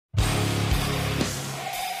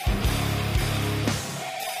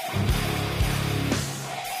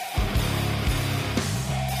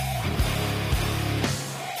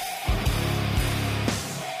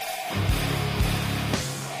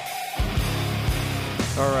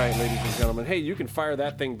All right, ladies and gentlemen. Hey, you can fire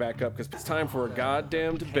that thing back up because it's time for a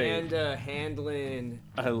goddamn debate. Handling.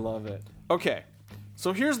 I love it. Okay,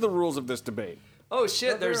 so here's the rules of this debate. Oh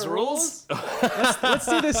shit, there's rules? Let's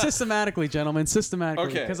do this systematically, gentlemen.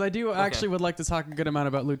 Systematically, Okay. because I do actually would like to talk a good amount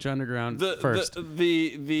about Lucha Underground first.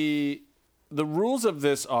 The rules of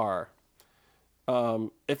this are,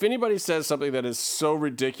 if anybody says something that is so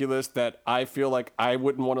ridiculous that I feel like I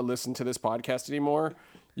wouldn't want to listen to this podcast anymore,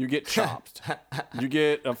 you get chopped. You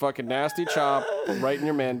get a fucking nasty chop right in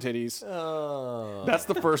your man titties. Oh. That's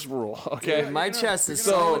the first rule, okay? My chest is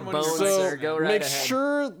solid bones, sir. Go right make ahead.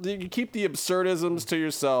 sure that you keep the absurdisms to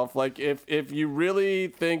yourself. Like, if you really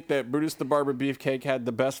think that Brutus the Barber Beefcake had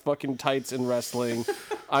the best fucking tights in wrestling,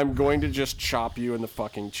 I'm going to just chop you in the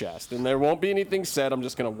fucking chest. And there won't be anything said. I'm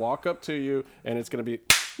just going to walk up to you, and it's going to be,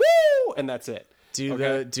 woo! And that's it. Do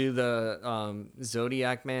the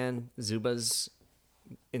Zodiac Man, Zuba's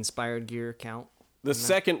inspired gear count? The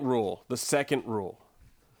second rule.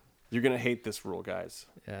 You're going to hate this rule, guys.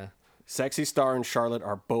 Yeah. Sexy Star and Charlotte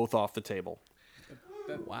are both off the table.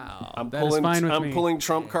 Wow, I'm that is fine with me. pulling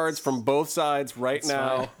trump cards from both sides right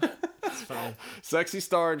now. It's fine. Sexy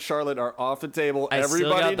Star and Charlotte are off the table. I Everybody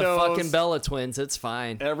still got the knows. fucking Bella twins. It's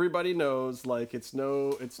fine. Everybody knows. Like, it's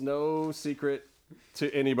no secret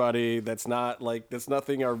to anybody. That's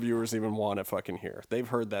nothing our viewers even want to fucking hear. They've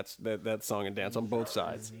heard that song and dance on both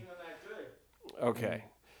sides. Okay,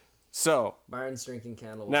 so Byron's drinking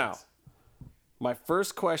candle now, wax. my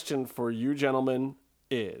first question for you gentlemen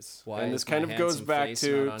is, Why and is this kind my of goes handsome back face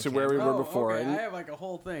to not on where we camera? were before. Okay. And I have like a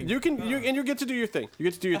whole thing. you get to do your thing. You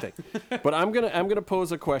get to do your thing. But I'm gonna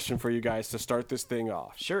pose a question for you guys to start this thing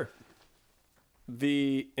off. Sure.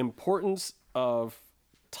 The importance of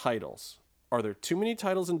titles. Are there too many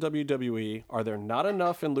titles in WWE? Are there not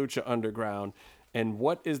enough in Lucha Underground? And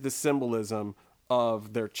what is the symbolism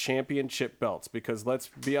of their championship belts? Because let's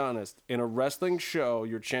be honest, in a wrestling show,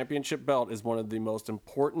 your championship belt is one of the most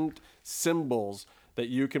important symbols that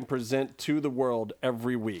you can present to the world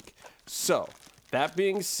every week. So, that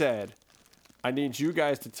being said, I need you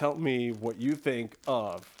guys to tell me what you think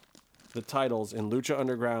of the titles in Lucha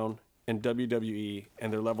Underground and WWE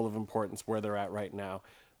and their level of importance, where they're at right now.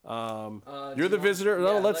 You're the visitor.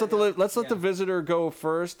 No, let's let the visitor go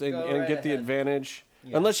first and get the advantage.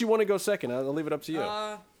 Yeah. Unless you want to go second, I'll leave it up to you.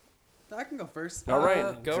 I can go first. All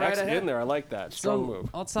right, go right ahead. In there. I like that. Strong move.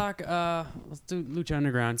 I'll talk. Let's do Lucha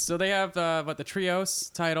Underground. So they have the Trios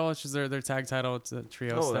title, which is their tag title. It's the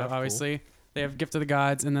Trios stuff, obviously. Cool. They have Gift of the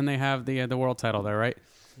Gods, and then they have the world title there, right?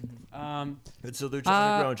 It's a Lucha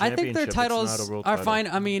Underground Championship. I think their titles it's not a world are title. fine.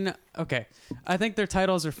 I mean, okay. I think their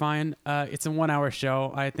titles are fine. It's a 1 hour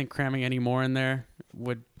show. I think cramming any more in there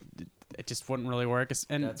it just wouldn't really work.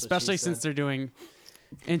 And That's especially since they're doing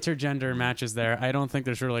intergender matches there, I don't think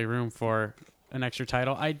there's really room for an extra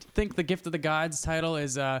title. I think the Gift of the Gods title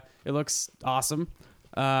is it looks awesome,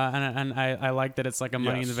 and I like that it's like a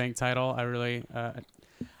Money in the Bank title. I really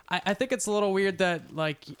I think it's a little weird that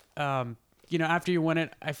like after you win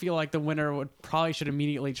it, I feel like the winner probably should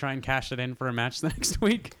immediately try and cash it in for a match the next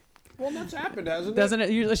week. Well, that's happened, hasn't it? Doesn't it?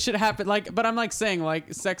 Usually should happen. But I'm like saying,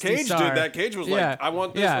 like, Sexy Cage Star. did that. Cage was like, I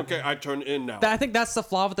want this. Okay, I turn in now. I think that's the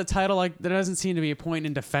flaw with the title. Like, there doesn't seem to be a point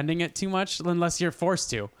in defending it too much unless you're forced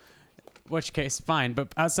to. Which case, fine.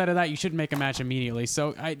 But outside of that, you should make a match immediately.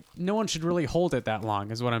 So no one should really hold it that long,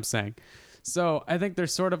 is what I'm saying. So I think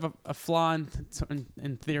there's sort of a flaw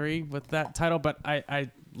in theory with that title, but I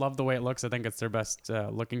love the way it looks. I think it's their best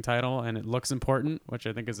looking title, and it looks important, which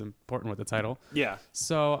I think is important with the title. Yeah.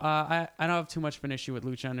 So I don't have too much of an issue with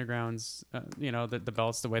Lucha Underground's, the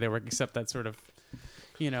belts, the way they work, except that sort of,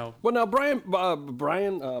 Well, now, Brian,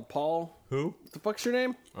 Paul. Who? What the fuck's your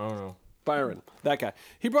name? I don't know. Byron, that guy.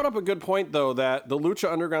 He brought up a good point, though, that the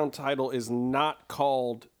Lucha Underground title is not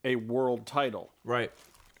called a world title. Right.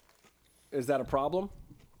 Is that a problem?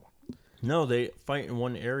 No, they fight in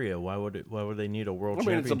one area. Why would they need a world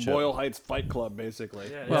championship? It's a Boyle Heights Fight Club, basically.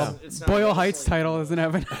 Yeah, well, Boyle Heights title doesn't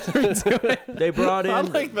have an answer to it. They brought in. I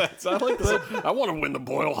like that. I like that. I want to win the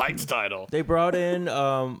Boyle Heights title. They brought in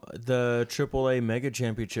the AAA Mega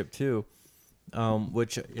Championship too,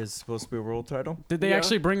 which is supposed to be a world title. Did they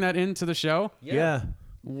actually bring that into the show? Yeah.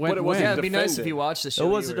 When? But it wasn't Yeah, it'd be nice defended. if you watched the show.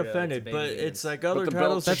 It wasn't you were, defended, but debating it's against. like other the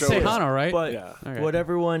titles. belt That's show is. Tejano, right? But Yeah. Okay. what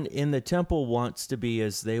everyone in the temple wants to be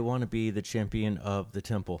is they want to be the champion of the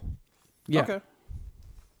temple. Yeah. Okay.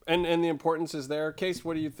 And the importance is there. Case,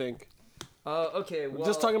 what do you think? Okay, well,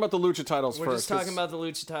 Just talking about the Lucha titles we're first. just talking about the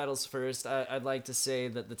Lucha titles first. I'd like to say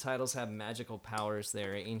that the titles have magical powers.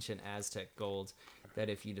 They're ancient Aztec gold. That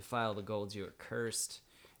if you defile the gold, you are cursed.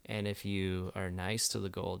 And if you are nice to the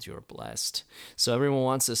gold, you're blessed. So everyone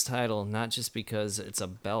wants this title, not just because it's a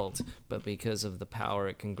belt, but because of the power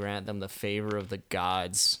it can grant them, the favor of the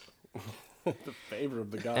gods. The favor of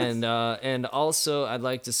the gods. And also, I'd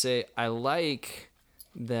like to say, I like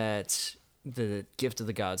that the Gift of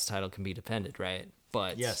the Gods title can be defended, right?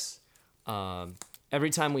 But Yes. every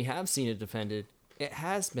time we have seen it defended, it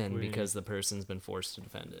has been What do you because the person's been forced to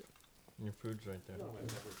defend it. Your food's right there.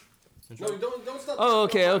 No, don't stop. Oh,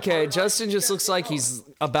 okay. Justin just looks like he's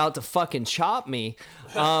about to fucking chop me.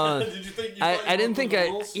 Did you think you I didn't think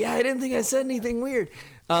I said anything weird.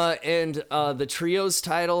 And the trios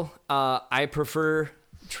title, I prefer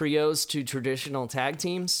trios to traditional tag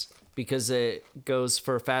teams because it goes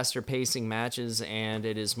for faster pacing matches and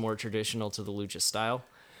it is more traditional to the lucha style.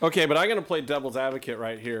 Okay, but I'm going to play devil's advocate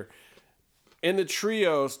right here. In the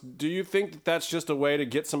trios, do you think that that's just a way to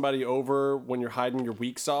get somebody over when you're hiding your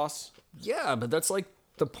weak sauce? Yeah, but that's like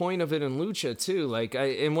the point of it in lucha too. Like,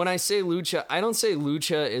 and when I say lucha, I don't say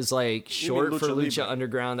lucha is like short for Lucha lucha Libre.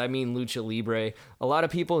 underground. I mean lucha libre. A lot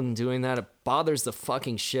of people in doing that, it bothers the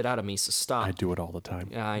fucking shit out of me. So stop. I do it all the time.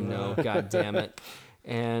 Yeah, I know. God damn it.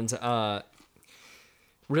 And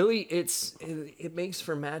really, it makes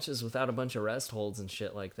for matches without a bunch of rest holds and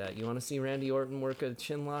shit like that. You want to see Randy Orton work a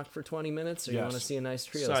chin lock for 20 minutes, or you want to Yes. see a nice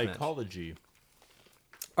trios match? Psychology.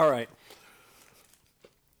 All right.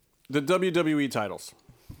 The WWE titles.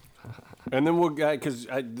 And then we'll, because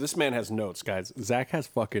this man has notes, guys. Zach has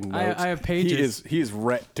fucking notes. I have pages. He is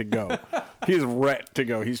ret to go. He is ret to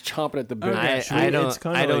go. He's chomping at the bit. I it's kinda don't like,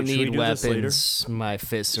 should we need do this later? weapons. My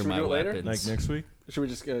fists are we my do it later? weapons. Like next week? Should we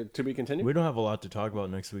just to be continued? We don't have a lot to talk about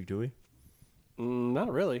next week, do we?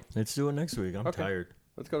 Not really. Let's do it next week. I'm Okay. tired.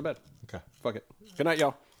 Let's go to bed. Okay. Fuck it. Good night,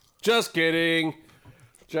 y'all. Just kidding.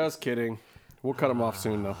 Just kidding. We'll cut him off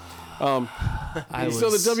soon, though. So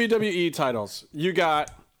the WWE titles. You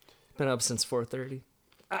got... been up since 4:30.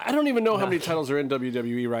 I don't even know how many titles are in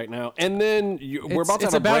WWE right now. And then we're about to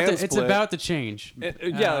have a about brand to, It's split. about to change.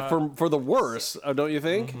 Yeah, for the worse, don't you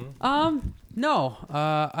think? No,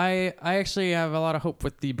 I actually have a lot of hope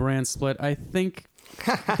with the brand split. I think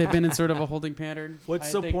they've been in sort of a holding pattern.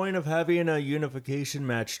 What's the point of having a unification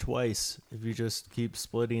match twice if you just keep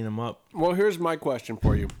splitting them up? Well, here's my question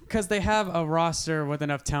for you. Because they have a roster with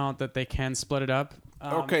enough talent that they can split it up.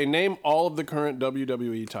 Okay, name all of the current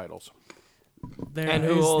WWE titles. There And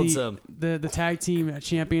who is holds the, them? The tag team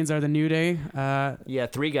champions are the New Day. Yeah,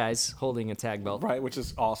 3 guys holding a tag belt. Right, which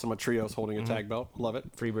is awesome. A trio's holding a tag belt. Love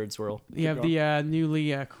it. Freebird swirl. You have the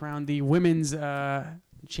newly crowned the women's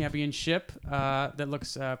championship that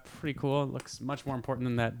looks pretty cool. It looks much more important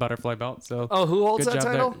than that butterfly belt. So Oh, who holds good that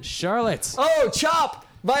job title? there. Charlotte. Oh, Chop!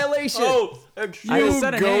 Violation! I You just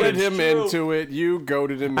said a goaded name. him into it. You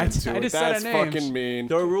goaded him I into it. just said a That's name. fucking mean.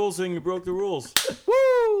 There are rules and you broke the rules.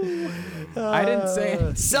 I didn't say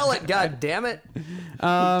it. Sell it, god damn it!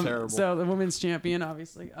 Terrible. So the women's champion,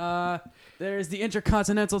 obviously. There's the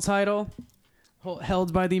Intercontinental title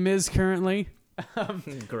held by the Miz currently.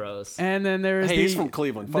 Gross. And then there is Hey, the, he's from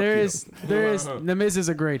Cleveland. Fuck there you. is the Miz is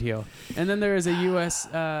a great heel, and then there is a U.S.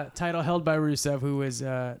 Title held by Rusev, who is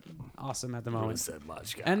awesome at the moment.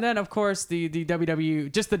 And then of course the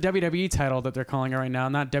WWE, just the WWE title that they're calling it right now,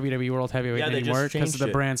 not WWE World Heavyweight Yeah, they anymore just because of the changed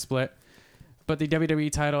it. brand split, but the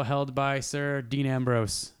WWE title held by Sir Dean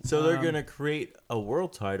Ambrose. So they're going to create a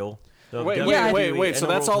world title. of Wait, WWE wait. So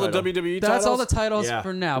and a that's all world the title. WWE titles? That's all the titles Yeah.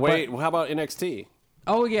 for now. Wait, But, well, how about NXT?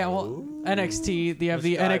 oh yeah, well NXT. You have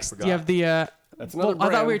the This guy NXT. forgot. You have the. That's another I thought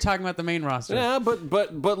brand. we were talking about the main roster. Yeah, but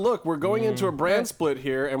look, we're going into a brand split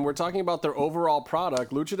here, and we're talking about their overall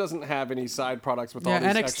product. Lucha doesn't have any side products with all Yeah,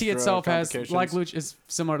 these NXT extra itself has complications. like Lucha is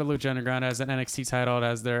similar to Lucha Underground, has an NXT title, it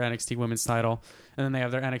has their NXT Women's title, and then they have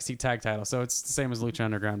their NXT Tag title. So it's the same as Lucha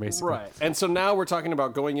Underground, basically. Right. And so now we're talking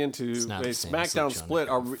about going into a not the same as SmackDown Lucha split.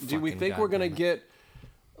 Do we Fucking think we're going to goddamn get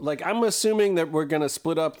like I'm assuming that we're going to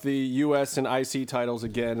split up the US and IC titles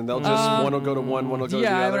again, and they'll just one will go to one will go to the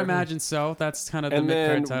Yeah, other. I would imagine so. That's kind of the And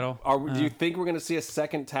mid-card then, title. do you think we're going to see a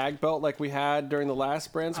second tag belt like we had during the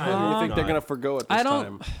last brand split? Or do you hope think they're not. going to forgo it this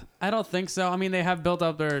time? I don't think so. I mean, they have built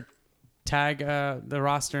up their tag, the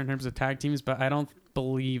roster in terms of tag teams, but I don't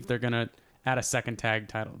believe they're gonna add a second tag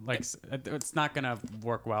title. Like, it's not gonna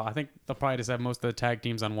work well. I think they'll probably just have most of the tag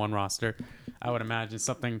teams on one roster. I would imagine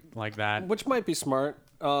something like that. Which might be smart.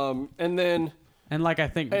 And then And like I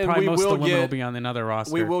think And probably we most of will the women will get- be on another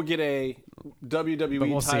roster. we will get a But WWE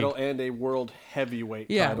we'll see. title and a World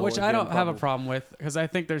Heavyweight Yeah, title. which I again, don't have a probably. problem with because I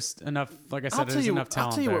think there's enough. Like I said, I'll tell there's you, enough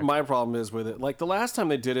talent I'll tell you there. what my problem is with it. Like the last time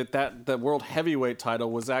they did it, that the World Heavyweight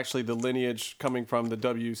title was actually the lineage coming from the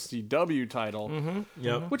WCW title,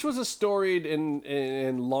 Yep. which was a storied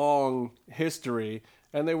and long history.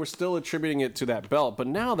 and they were still attributing it to that belt. But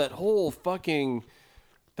now that whole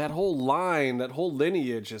line, that whole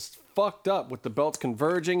lineage is fucked up with the belts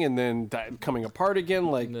converging and then coming apart again.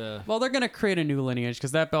 Like, Well, they're gonna create a new lineage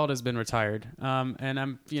because that belt has been retired. And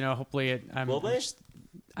I'm, hopefully Will they?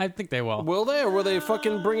 I think they will. will they, or will they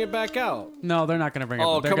fucking bring it back out? No, they're not gonna bring it.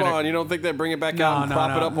 Oh, they're come gonna, on! You don't think they bring it back out and No, prop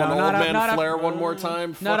no, it up no, on not Old af- Man not af- Flair one more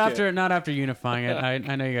time? Not Fuck after it. not after unifying it.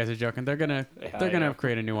 I know you guys are joking. They're gonna yeah.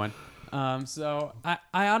 create a new one. So I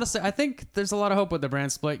honestly I think there's a lot of hope with the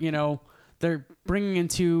brand split. They're bringing in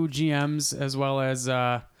 2 GMs as well as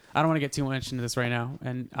I don't want to get too much into this right now.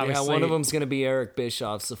 And obviously, one of them's gonna be Eric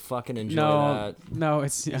Bischoff, so fucking enjoy that. No,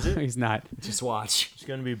 he's not. Just watch. It's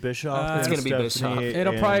gonna be Bischoff. It's and gonna be Stephanie Bischoff.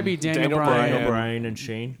 It'll probably be Daniel Bryan. Daniel Bryan and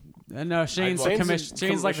Shane. No, Shane's Shane's the the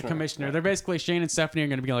Shane's like the commissioner. commissioner. They're basically Shane and Stephanie are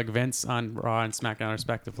going to be like Vince on Raw and SmackDown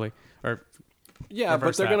respectively. Or Yeah, but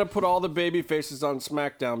reverse they're that. going to put all the baby faces on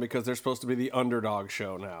SmackDown because they're supposed to be the underdog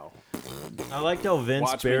show now. I liked how Vince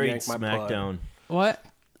Watch me buried yank my plug. SmackDown. what?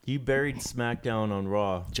 He buried SmackDown on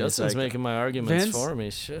Raw. He's Justin's like, making my arguments Vince? for me.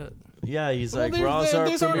 Shit. yeah, he's Well, like Raw's our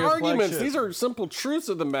these aren't premier arguments. flagship. These are simple truths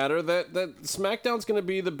of the matter that SmackDown's going to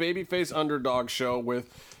be the babyface underdog show with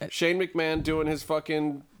Shane McMahon doing his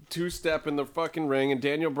fucking two-step in the fucking ring and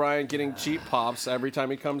Daniel Bryan getting cheap pops every time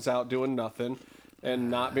he comes out doing nothing and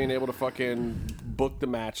not being able to fucking book the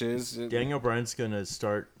matches. Daniel Bryan's gonna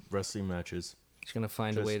start wrestling matches. He's gonna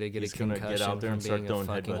find a way to get a he's gonna concussion get out there from and start being a throwing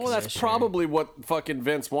fucking headbutts. Well, that's commissioner. probably what fucking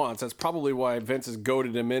Vince wants. That's probably why Vince has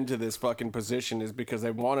goaded him into this fucking position, is because they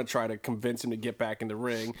want to try to convince him to get back in the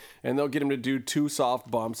ring, and they'll get him to do 2 soft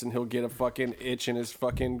bumps, and he'll get a fucking itch in his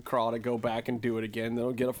fucking craw to go back and do it again.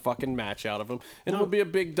 They'll get a fucking match out of him, and he'll be a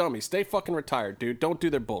big dummy. Stay fucking retired, dude. Don't do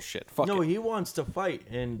their bullshit. Fuck No, it. he wants to fight,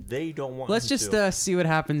 and they don't want. Let's him just to. see what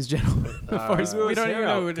happens, gentlemen. Before we don't even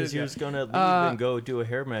know who it because is he yet. was gonna leave and go do a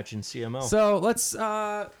hair match in CML. So let's.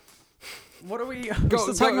 What are we? Go-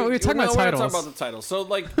 We're talking go- about, we're talking no, about we're not titles. talking about the titles. So,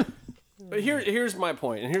 like, here's my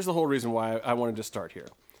point, and here's the whole reason why I wanted to start here.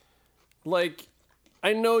 Like,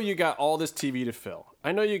 I know you got all this TV to fill.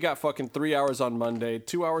 I know you got fucking 3 hours on Monday,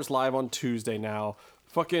 2 hours live on Tuesday now,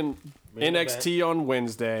 fucking NXT on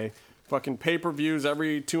Wednesday, fucking pay-per-views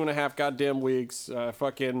every 2.5 goddamn weeks,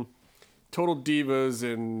 fucking Total Divas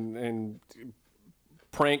and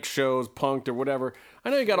prank shows, Punked or whatever. I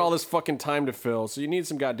know you got all this fucking time to fill, so you need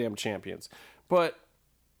some goddamn champions. But,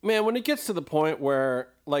 man, when it gets to the point where,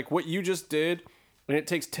 like, what you just did, and it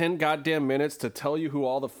takes 10 goddamn minutes to tell you who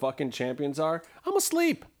all the fucking champions are, I'm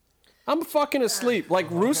asleep. I'm fucking asleep. Like,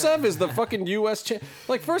 Rusev is the fucking U.S. champ.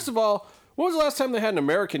 Like, first of all, when was the last time they had an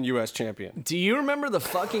American U.S. champion? Do you remember the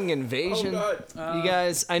fucking invasion? Oh, You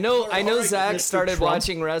guys, I know Zach Mr. started Trump.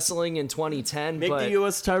 watching wrestling in 2010, Make but the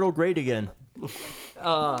U.S. title great again.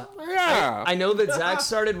 Yeah. I know that Zach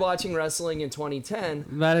started watching wrestling in 2010.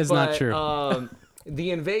 That is not but, true. The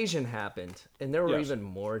invasion happened, and there were Yes. even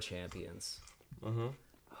more champions.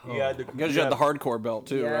 Yeah, Because you had the hardcore belt,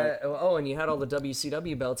 too, right? Oh, and you had all the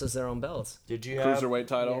WCW belts as their own belts. Did you have Cruiserweight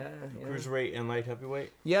title. Yeah. cruiserweight and light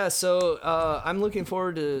heavyweight? Yeah, so I'm looking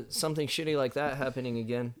forward to something shitty like that happening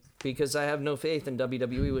again because I have no faith in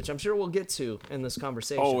WWE, which I'm sure we'll get to in this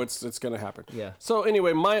conversation. Oh, it's going to happen. Yeah. So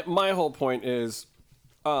anyway, my whole point is,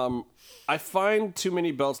 I find too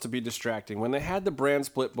many belts to be distracting. When they had the brand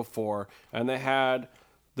split before and they had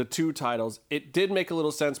the 2 titles, it did make a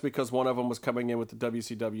little sense because one of them was coming in with the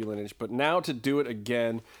WCW lineage. But now to do it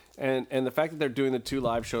again, and the fact that they're doing the 2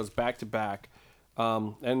 live shows back to back,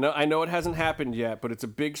 and I know it hasn't happened yet, but it's a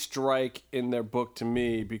big strike in their book to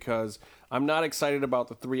me because I'm not excited about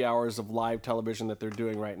the 3 hours of live television that they're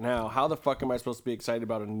doing right now. How the fuck am I supposed to be excited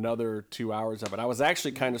about another 2 hours of it? I was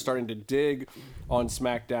actually kind of starting to dig on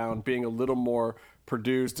SmackDown being a little more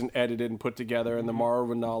produced and edited and put together, and the Mauro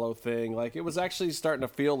Ranallo thing. Like, it was actually starting to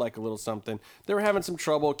feel like a little something. They were having some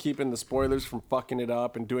trouble keeping the spoilers from fucking it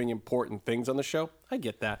up and doing important things on the show. I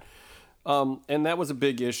get that. And that was a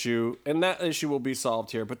big issue, and that issue will be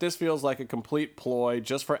solved here. But this feels like a complete ploy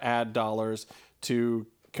just for ad dollars to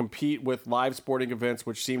compete with live sporting events,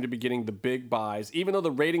 which seem to be getting the big buys. Even though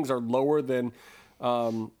the ratings are lower than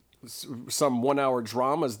some 1-hour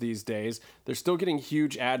dramas these days, they're still getting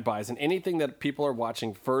huge ad buys. And anything that people are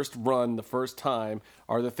watching first run the first time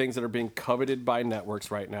are the things that are being coveted by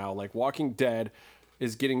networks right now. Like Walking Dead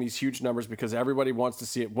is getting these huge numbers because everybody wants to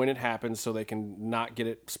see it when it happens so they can not get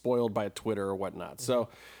it spoiled by Twitter or whatnot. So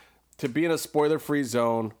to be in a spoiler-free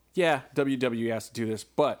zone, yeah, WWE has to do this.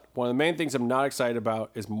 But one of the main things I'm not excited about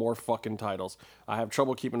is more fucking titles. I have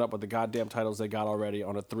trouble keeping up with the goddamn titles they got already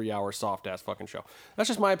on a 3-hour soft-ass fucking show. That's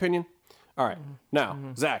just my opinion. All right. Now,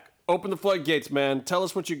 Zach, open the floodgates, man. Tell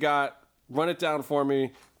us what you got. Run it down for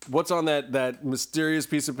me. What's on that mysterious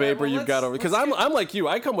piece of paper you've got over? Because I'm like you.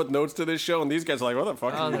 I come with notes to this show, and these guys are like, "What the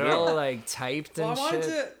fuck?" Oh, are you they're doing? all like typed and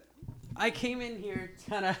shit. I came in here to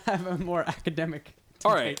kind of have a more academic.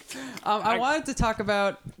 All right. I wanted to talk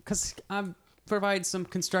about because I'm provide some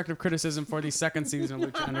constructive criticism for the second season of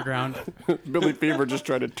Lucha Underground. Billy Fever just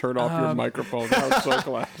tried to turn off your microphone. That was so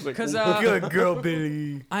classic. Because Good girl,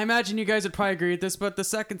 Billy. I imagine you guys would probably agree with this, but the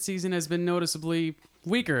second season has been noticeably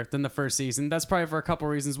weaker than the first season. That's probably for a couple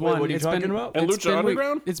reasons. Wait, One, what are you it's talking been, about? And it's Lucha been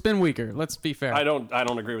Underground? It's been weaker. Let's be fair. I don't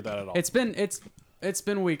agree with that at all. It's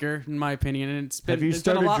been weaker in my opinion, and it's been. Have you it's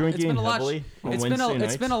been a started lot, drinking it's been a lot, heavily on it's Wednesday been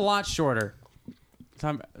nights? It's been a lot shorter.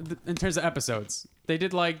 In terms of episodes, they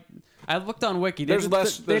did like I looked on Wiki. They There's did,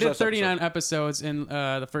 less- They there's did less 39 episodes in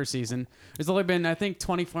the first season. There's only been I think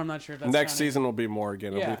 24. I'm not sure if that's Next counting. season will be more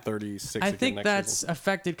again. It'll Yeah. be 36. I again think next that's season.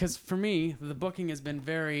 affected because for me, the booking has been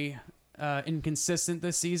very inconsistent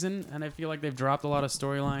this season, and I feel like they've dropped a lot of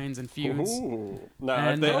storylines and feuds. Ooh. Now,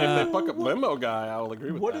 if And, they fuck up Limo Guy, I'll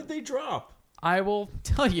agree with What that. did they drop? I will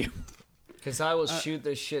tell you. Because I will shoot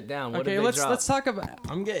this shit down. What did Okay, they let's drop? talk about.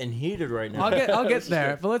 I'm getting heated right now. I'll get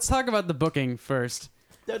there, but let's talk about the booking first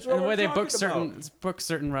That's what and the way we're they talking book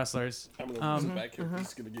certain wrestlers. I'm gonna listen back here. This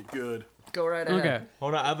is gonna get good. Go right ahead. Okay,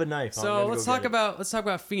 Hold on, I have a knife. I'm so gonna let's go talk get it.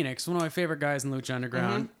 about Phoenix, one of my favorite guys in Lucha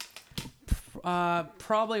Underground.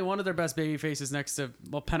 Probably one of their best baby faces next to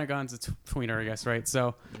Pentagon's a tweener, I guess, right?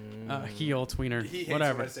 So heel tweener,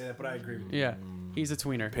 whatever. say that, but I agree. Yeah, he's a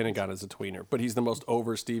tweener. Pentagon is a tweener, but he's the most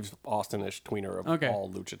over Steve Austin-ish tweener of Okay. all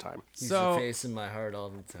Lucha time. He's So- the face in my heart all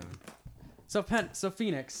the time. So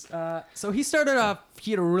Phoenix. So he started off.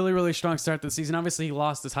 He had a really, really strong start to the season. Obviously, he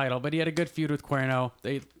lost the title, but he had a good feud with Cuerno.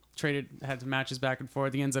 They had matches back and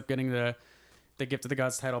forth. He ends up getting the Gift of the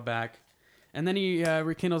Gods title back, and then he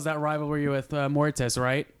rekindles that rivalry with Muertes,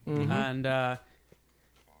 right? And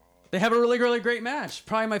they have a really, really great match.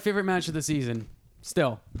 Probably my favorite match of the season.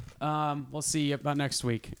 Still, we'll see about next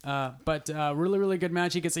week. But really, really good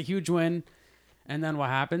match. He gets a huge win. And then what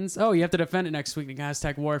happens? Oh, you have to defend it next week in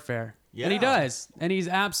Aztec Warfare. And he Yeah. does. And he's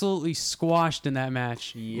absolutely squashed in that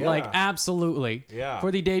match. Yeah. Like, absolutely. Yeah.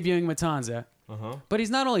 For the debuting Matanza. But he's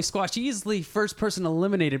not only squashed, he's the first person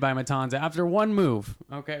eliminated by Matanza after one move.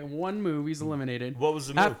 Okay, one move, he's eliminated. What was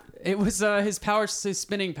the move? It was his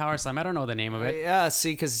spinning power slam. I don't know the name of it. Yeah,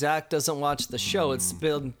 see, because Zach doesn't watch the show. It's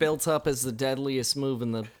built up as the deadliest move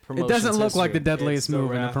in the It promotion. doesn't look like the deadliest It's the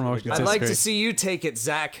move in the Wrath of the promotion. Gods. I'd like to see you take it,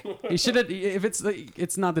 Zach. He should have. If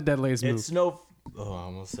it's not the deadliest move. It's no. Oh, I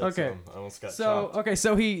almost said Okay. something. I almost got So chopped.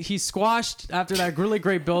 so he squashed after that really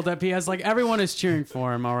great build up. He has like everyone is cheering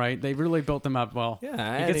for him. All right, they really built him up well.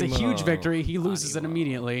 Yeah, he gets a Animo. huge victory. He loses it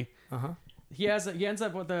immediately. Uh-huh. He ends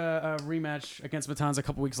up with a rematch against Matanza a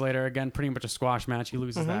couple weeks later. Again, pretty much a squash match. He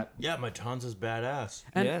loses that. Yeah, my Matanza's badass.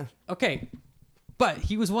 And, Yeah. Okay, but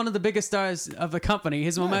he was one of the biggest stars of the company.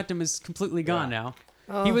 His momentum is completely gone now.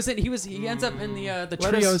 He ends up in the Let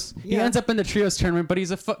trios. us- He yeah. ends up in the trios tournament, but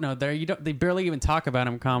he's a footnote there. They barely even talk about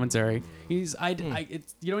him in commentary. You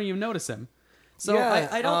don't even notice him. So Yeah,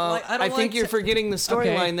 I don't think like you're to- forgetting the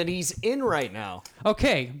storyline Okay. that he's in right now.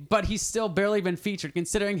 Okay, but he's still barely been featured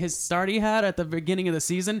considering his start he had at the beginning of the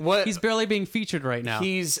season. What- He's barely being featured right now.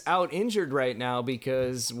 He's out injured right now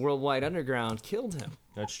because Worldwide Underground killed him.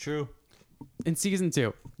 That's true. in season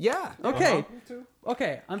 2. Yeah. Okay.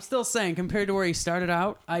 Okay, I'm still saying compared to where he started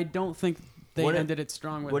out, I don't think they Wouldn't- ended it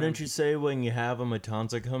strong with him. Wouldn't you say when you have a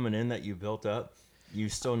Matanza coming in that you built up, you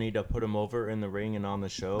still need to put him over in the ring and on the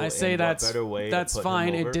show? I say and what that's better way to that's put him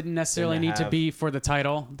fine. over It didn't than necessarily need to have- be for the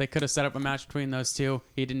title. They could have set up a match between those two.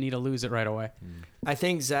 He didn't need to lose it right away. I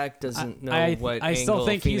think Zach doesn't know I what still angle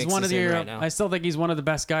think Phoenix he's one of is in the right now. I still think he's one of the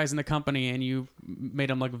best guys in the company, and you made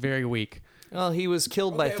him look very weak. Well, he was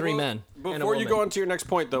killed by Okay, three well, men. and a Before you woman. go on to your next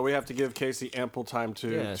point, though, we have to give Casey ample time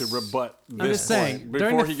to Yes. rebut this I'm just saying, point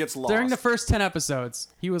before he gets lost. during the first 10 episodes,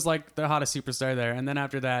 he was like the hottest superstar there, and then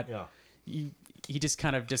after that, Yeah. he just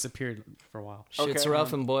kind of disappeared for a while. Shit's Okay.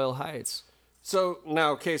 rough in Boyle Heights. So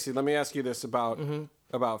now, Casey, let me ask you this about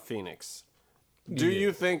Phoenix. Do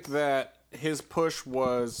you think that his push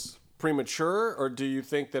was premature, or do you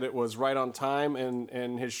think that it was right on time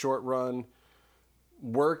and his short run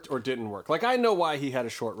worked or didn't work? Like, I know why he had a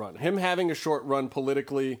short run. Him having a short run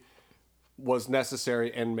politically was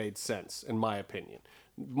necessary and made sense, in my opinion.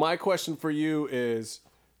 My question for you is,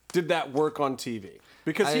 did that work on TV?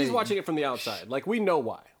 Because he's I- watching it from the outside. Like, we know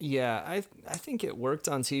why. Yeah, I think it worked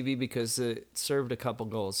on TV because it served a couple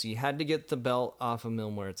goals. You had to get the belt off of Mil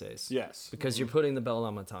Muertes. Yes. Because you're putting the belt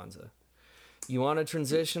on Matanza. You want a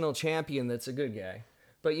transitional champion that's a good guy.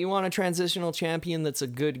 But you want a transitional champion that's a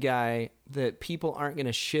good guy that people aren't going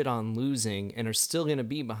to shit on losing and are still going to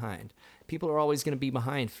be behind. People are always going to be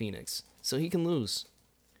behind Phoenix, so he can lose.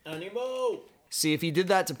 Animo. See, if he did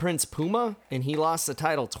that to Prince Puma and he lost the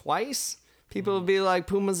title twice, people would be like,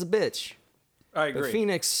 Puma's a bitch. I agree. But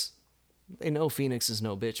Phoenix, they know Phoenix is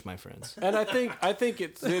no bitch, my friends. And I think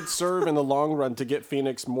it did serve in the long run to get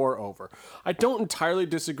Phoenix more over. I don't entirely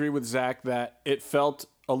disagree with Zach that it felt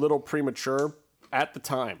a little premature at the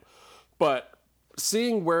time, but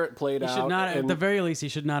seeing where it played He out, should not, and, at the very least, he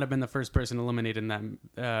should not have been the first person eliminated in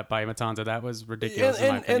that by Matanza. That was ridiculous. in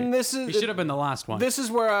my opinion. and this is he should have been the last one. This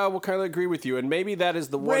is where I will kind of agree with you, and maybe that is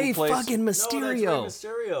the Ray one place. fucking Mysterio. No, that's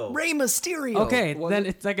Rey Mysterio. Ray Mysterio. Okay, Was then it?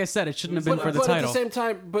 it's like I said, it shouldn't have been for the but title. at the same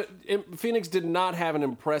time, Phoenix did not have an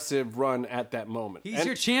impressive run at that moment. He's And-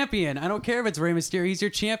 your champion. I don't care if it's Rey Mysterio. He's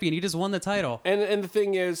your champion. He just won the title. And the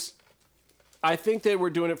thing is, I think they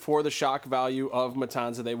were doing it for the shock value of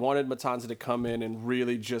Matanza. They wanted Matanza to come in and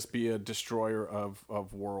really just be a destroyer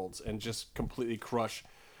of worlds and just completely crush.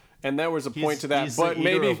 And there was a point to that, he's but the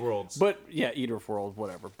eater maybe, of worlds. but yeah, eater of worlds,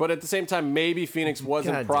 whatever. But at the same time, maybe Phoenix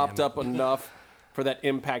wasn't God propped damn up enough for that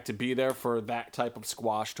impact to be there for that type of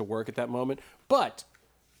squash to work at that moment. But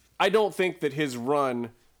I don't think that his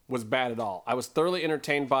run was bad at all. I was thoroughly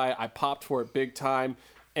entertained by it. I popped for it big time.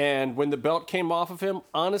 And when the belt came off of him,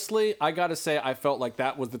 honestly, I got to say, I felt like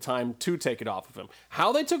that was the time to take it off of him.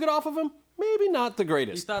 How they took it off of him, maybe not the You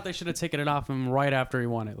greatest. thought they should have taken it off him right after he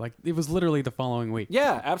won it. Like, it was literally the following week.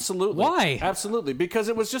 Yeah, absolutely. Why? Absolutely. Because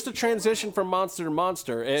it was just a transition from monster to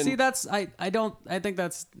monster. And See, I think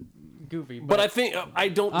that's goofy. But I think I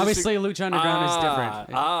don't. Obviously, Lucha Underground is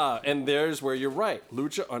different. And there's where you're right.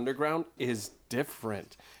 Lucha Underground is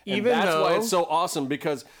different, and Even that's why though- it's so awesome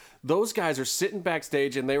because those guys are sitting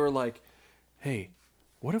backstage and they were like, "Hey,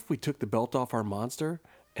 what if we took the belt off our monster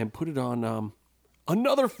and put it on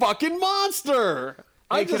another fucking monster?"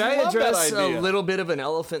 Hey, just could I love that address a idea. little bit of an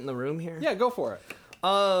elephant in the room here? Yeah, go for it.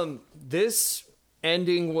 This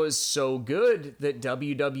ending was so good that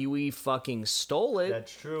WWE fucking stole it.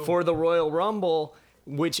 That's true. For the Royal Rumble,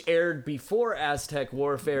 which aired before Aztec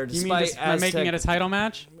Warfare. You mean Despite just by making it a title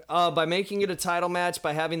match? by making it a title match,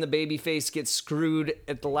 by having the babyface get screwed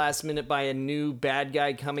at the last minute by a new bad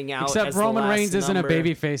guy coming out. Except as the Roman last Reigns isn't a number.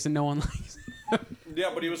 babyface and no one likes him.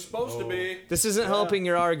 Yeah, but he was supposed to be. This isn't helping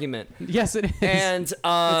your argument. Yes, it is. And it's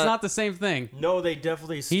not the same thing. No, they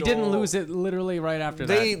definitely stole. He didn't lose it literally right after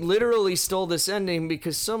they that. literally stole this ending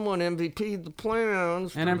because someone MVP'd the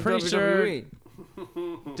plans. And I'm for pretty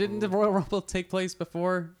WWE. Didn't the Royal Rumble take place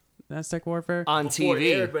before Aztec Warfare? on Before it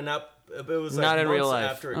TV. aired, but not. It was like Not in real months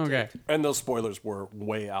life. After it Okay. did. And those spoilers were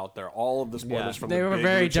way out there. All of the spoilers Yeah. from They the were big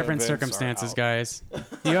very Lucha different events are circumstances, out. guys.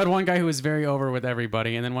 You had one guy who was very over with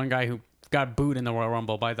everybody, and then one guy who got booed in the Royal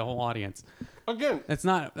Rumble by the whole audience. Again, That's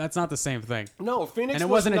not the same thing. no, Phoenix And it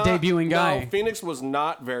was wasn't a not- debuting guy. No, Phoenix was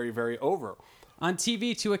not very, very over. On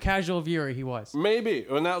TV, to a casual viewer, he was. Maybe,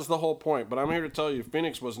 and that was the whole point. But I'm here to tell you,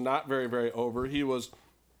 Phoenix was not very, very over. He was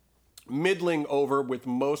middling over with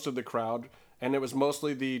most of the crowd, and it was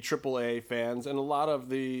mostly the AAA fans and a lot of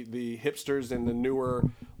the hipsters and the newer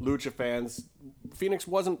Lucha fans. Phoenix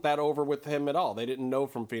wasn't that over with him at all. They didn't know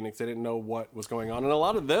from Phoenix. They didn't know what was going on. And a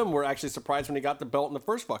lot of them were actually surprised when he got the belt in the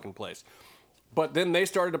first fucking place. But then they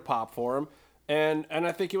started to pop for him, and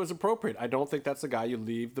I think it was appropriate. I don't think that's the guy you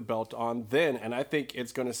leave the belt on then, and I think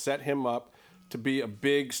it's going to set him up to be a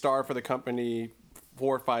big star for the company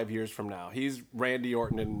 4 or 5 years from now. He's Randy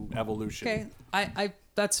Orton in Evolution. Okay, I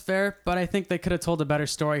that's fair, but I think they could have told a better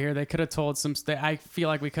story here. They could have told some. I feel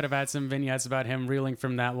like we could have had some vignettes about him reeling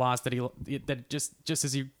from that loss that just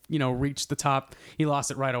as he reached the top, he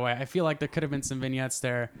lost it right away. I feel like there could have been some vignettes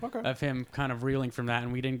there of him kind of reeling from that,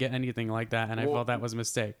 and we didn't get anything like that, and I felt that was a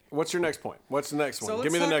mistake. What's your next point? What's the next one? So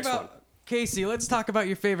Give me the let's next talk one. about- Casey, let's talk about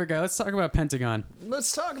your favorite guy. Let's talk about Pentagon.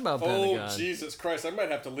 Let's talk about Pentagon. Oh, Jesus Christ. I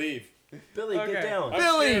might have to leave. Billy, Okay. get down.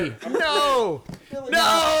 Billy, no,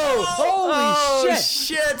 no! Holy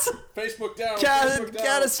shit! Facebook down.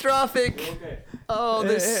 Catastrophic! Okay. Oh,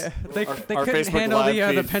 this They Our couldn't Facebook handle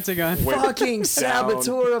Live the feed Pentagon. went fucking down.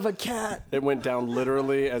 saboteur of a cat. It went down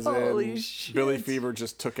literally as Holy in shit. Billy Fever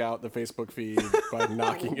just took out the Facebook feed by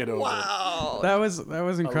knocking it over. Wow, That was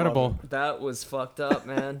incredible. that was fucked up,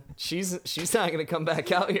 man. She's not gonna come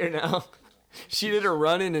back out here now. She did her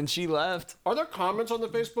running and she left. Are there comments on the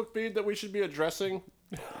Facebook feed that we should be addressing?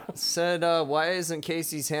 Said, why isn't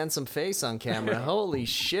Casey's handsome face on camera? Holy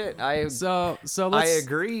shit! So let's, I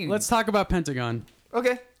agree. Let's talk about Pentagon.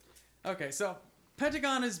 Okay. Okay, so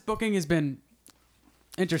Pentagon's booking has been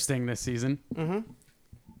interesting this season. Mm-hmm.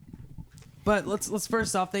 But let's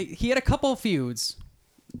first off, he had a couple feuds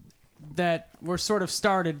that were sort of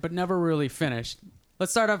started but never really finished.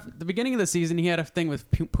 Let's start off the beginning of the season. He had a thing with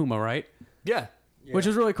Puma, right? Yeah. Which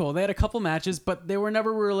was really cool. They had a couple matches, but they were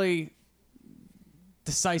never really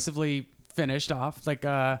decisively finished off. Like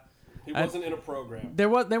He wasn't in a program. they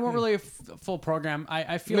weren't really a full program.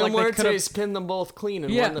 I feel Mil like they could have, Muertes pinned them both clean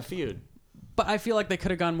and Yeah. won the feud. but I feel like they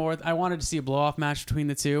could have gone more. I wanted to see a blow off match between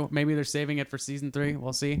the two. Maybe they're saving it for season 3.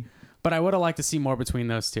 We'll see. But I would have liked to see more between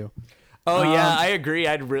those two. Oh yeah, I agree.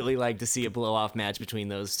 I'd really like to see a blow off match between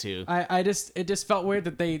those two. It just felt weird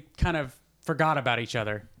that they kind of forgot about each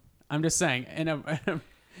other. I'm just saying.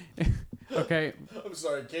 Okay. I'm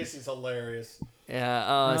sorry, Casey's hilarious.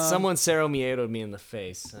 Yeah, someone Cero Miedo'd me in the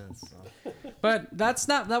face. That's all. But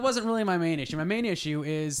that wasn't really my main issue. My main issue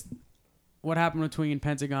is what happened between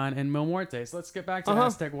Pentagon and Mil Muertes. Let's get back to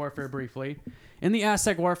Aztec Warfare briefly. In the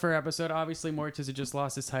Aztec Warfare episode, obviously Muertes had just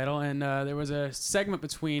lost his title, and there was a segment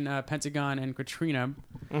between Pentagon and Katrina,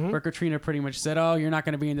 where Katrina pretty much said, "Oh, you're not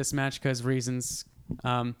going to be in this match because reasons,"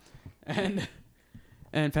 and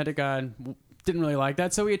Pentagon didn't really like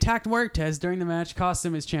that, so he attacked Muertes during the match, cost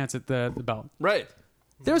him his chance at the belt. Right.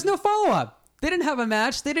 There was no follow-up. They didn't have a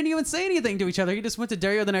match. They didn't even say anything to each other. He just went to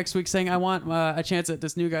Dario the next week saying, "I want a chance at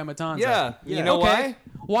this new guy, Matanza." Yeah. You know why?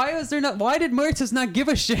 Why is there not? Why did Muertes not give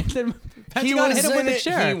a shit that Pentagon hit him with a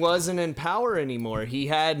chair? He wasn't in power anymore. He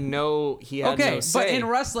had no. He had no say. But in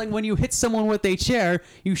wrestling, when you hit someone with a chair,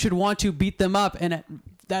 you should want to beat them up, and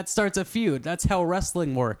that starts a feud. That's how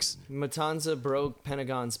wrestling works. Matanza broke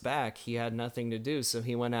Pentagon's back. He had nothing to do, so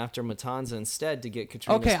he went after Matanza instead to get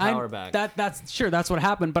Katrina's power back. That's sure that's what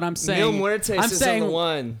happened. But I'm saying, Mil Muertes isn't the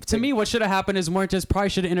one. To me, what should have happened is Muertes probably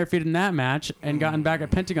should have interfered in that match and gotten back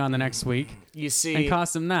at Pentagon the next week. You see, and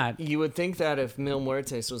cost him that. You would think that if Mil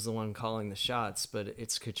Muertes was the one calling the shots, but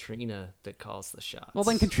it's Katrina that calls the shots. Well,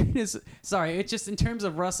 then Katrina's... Sorry, it just, in terms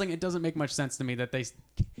of wrestling, it doesn't make much sense to me that they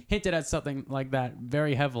hinted at something like that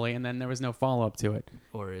very heavily, and then there was no follow-up to it.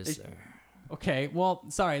 Or is there? Okay, well,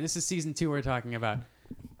 sorry, this is season 2 we're talking about.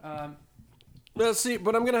 No, see,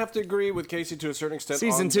 but I'm going to have to agree with Casey to a certain extent.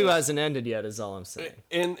 Season on 2 this. hasn't ended yet, is all I'm saying.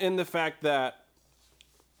 In the fact that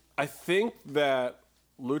I think that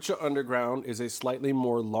Lucha Underground is a slightly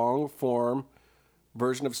more long-form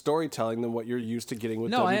version of storytelling than what you're used to getting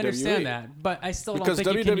with WWE. No, I understand that, but I still Because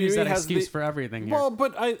don't think you can use WWE that has excuse the- for everything here. Well,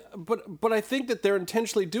 but I think that they're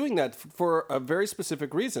intentionally doing that for a very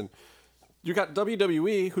specific reason. You got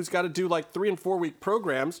WWE, who's got to do like 3 and 4 week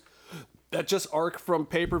programs that just arc from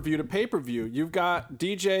pay-per-view to pay-per-view. You've got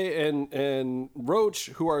DJ and Roach,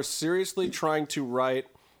 who are seriously trying to write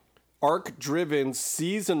arc-driven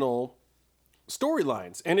seasonal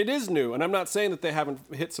storylines, and it is new. And I'm not saying that they haven't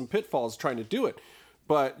hit some pitfalls trying to do it,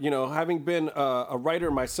 but having been a writer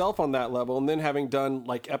myself on that level, and then having done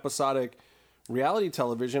like episodic reality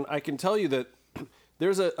television, I can tell you that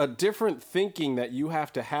there's a different thinking that you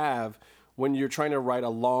have to have when you're trying to write a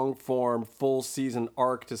long form full season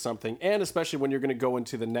arc to something, and especially when you're going to go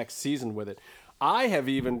into the next season with it. I have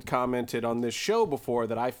even commented on this show before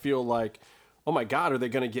that I feel like, oh my God, are they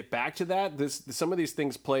going to get back to that? Some of these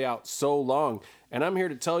things play out so long. And I'm here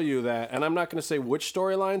to tell you that, and I'm not going to say which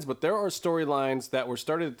storylines, but there are storylines that were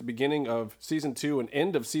started at the beginning of season 2 and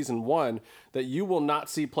end of season 1 that you will not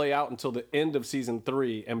see play out until the end of season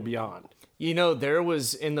 3 and beyond. There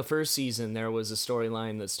was, in the first season, there was a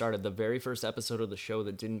storyline that started the very first episode of the show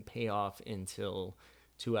that didn't pay off until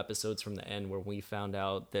 2 episodes from the end, where we found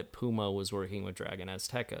out that Puma was working with Dragon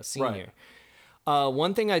Azteca Sr. Right.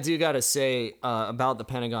 One thing I do got to say about the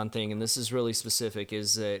Pentagon thing, and this is really specific,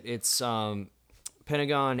 is that it's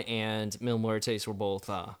Pentagon and Mil Muertes were both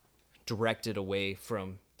directed away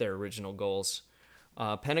from their original goals.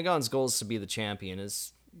 Pentagon's goal is to be the champion.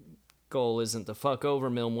 His goal isn't to fuck over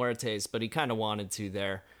Mil Muertes, but he kind of wanted to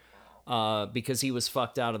there because he was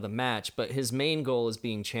fucked out of the match. But his main goal is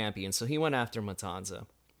being champion, so he went after Matanza.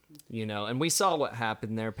 And we saw what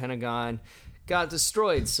happened there. Pentagon got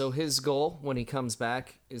destroyed, so his goal when he comes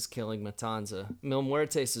back is killing Matanza. Mil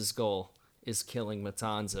Muertes' goal is killing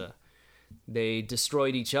Matanza. They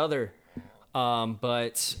destroyed each other,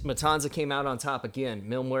 but Matanza came out on top again.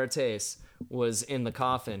 Mil Muertes was in the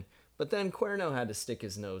coffin, but then Cuerno had to stick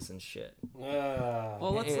his nose in shit.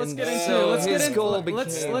 Well, let's And get into so let's his get goal into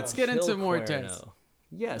became let's get into kill Muertes. Cuerno.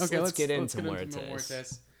 Yes, Okay, let's get Mil into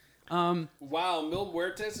Muertes. Wow, Mil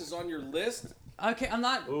Muertes is on your list? Okay, I'm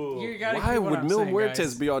not. You gotta Why hear what would I'm Mil saying, Muertes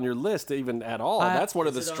guys. be on your list even at all? That's one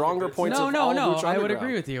of the stronger points No, of no, all no. Lucha I would Underground.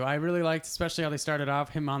 agree with you. I really liked, especially how they started off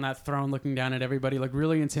him on that throne, looking down at everybody, like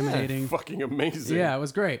really intimidating. Fucking amazing. Yeah, it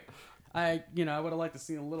was great. I would have liked to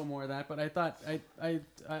see a little more of that, but I thought I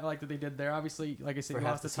liked what they did there. Obviously, like I said, he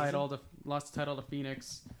lost the title to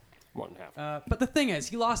Phoenix. 1.5. But the thing is,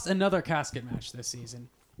 he lost another casket match this season.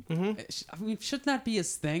 I mean, shouldn't that be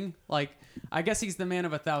his thing? Like, I guess he's the man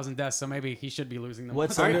of 1,000 deaths, so maybe he should be losing them.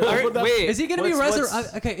 What's Aren't- under, wait, Is he going to be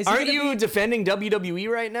what's- Okay, is he aren't gonna you be, defending WWE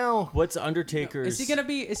right now? what's Undertaker's? Is he going to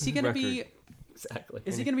be? Is he going to be? Exactly.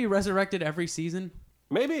 Is he going to be resurrected every season?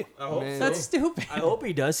 Maybe. That's stupid. I hope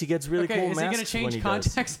he does. He gets really Okay, cool is he masks going to change when he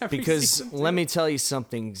contacts every Because season? let me tell you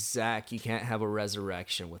something, Zach. You can't have a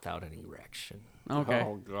resurrection without an erection. Okay.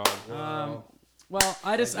 Oh god. Well,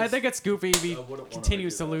 I think it's goofy if he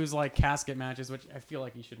continues to lose like casket matches, which I feel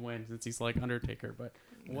like he should win since he's like Undertaker. But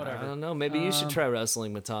I whatever. don't know. Maybe you should try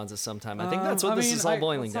wrestling Matanza sometime. I think that's what this is all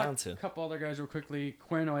boiling let's talk down to. A couple other guys real quickly.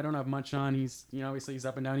 Cuerno, I don't have much on. He's obviously he's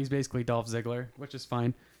up and down. He's basically Dolph Ziggler, which is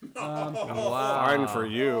fine. Fine for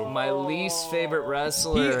you. My least favorite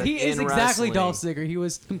wrestler. He is in exactly wrestling. Dolph Ziggler. He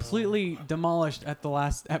was completely demolished at the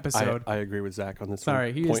last episode. I agree with Zach on this Sorry,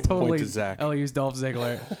 one. he is Point totally to Zach. LU's Dolph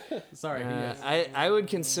Ziggler. Sorry, he is. I would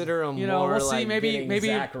consider him You know, more we'll see, like maybe- getting maybe-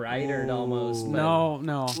 Zack Ryder almost. but-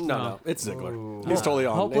 No, It's Ziggler. He's totally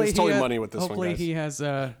on. Hopefully He's totally he, money with this hopefully one, guys. he has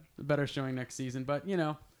a better showing next season. But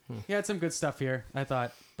he had some good stuff here, I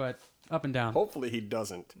thought. But up and down. Hopefully he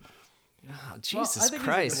doesn't. Oh, I Jesus think he's a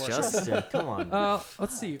Christ, good worker. Justin. Come on.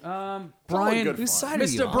 Let's see. Only Brian, good Whose fun. side are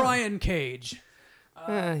you Mr. on? Brian Cage.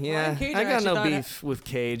 Yeah, Cage, I I got actually no thought beef with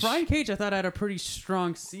Cage. Brian Cage, I thought had a pretty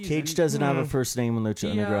strong season. Cage doesn't have a first name in Lucha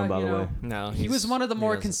Underground, by the way. No, He was one of the he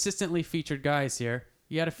more doesn't. consistently featured guys here.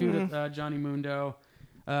 He had a feud with Johnny Mundo.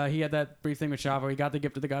 He had that brief thing with Chavo. He got the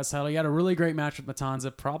gift of the Gods title. He had a really great match with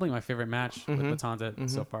Matanza. Probably my favorite match with Matanza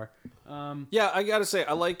so far. Yeah, I gotta say,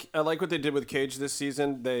 I like what they did with Cage this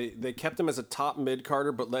season. They kept him as a top mid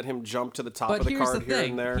carder, but let him jump to the top But of the here's card the here thing: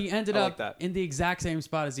 and there. he ended I up like that. in the exact same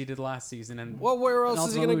spot as he did last season. And Well, where else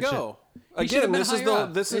is he gonna Ultimate Lucha. go? He should have Again, been this is higher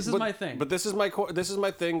up. this is but- my thing. But this is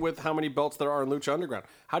my thing with how many belts there are in Lucha Underground.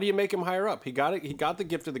 How do you make him higher up? He got it. He got the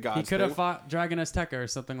gift of the gods. He could have thing. fought Dragon Azteca or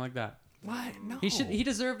something like that. What? No. He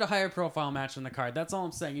deserved a higher profile match on the card. That's all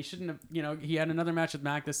I'm saying. He shouldn't have. He had another match with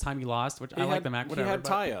Mac. This time he lost, which I like the Mac. Whatever. He had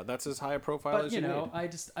but, Taya. That's as high a profile but as you you know,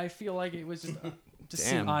 need. I feel like it was just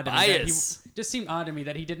Damn, seemed odd to me. That bias. just seemed odd to me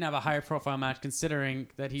that he didn't have a higher profile match, considering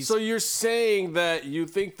that he's. So you're saying that you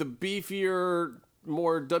think the beefier,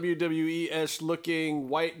 more WWE-ish looking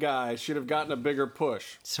white guy should have gotten a bigger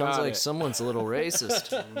push? Sounds Got like it. someone's a little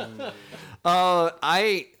racist.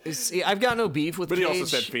 I've got no beef with But Cage. he also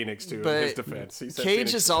said Phoenix too. but in his defense, he said Cage Phoenix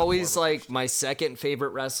is was always more of a- like my second favorite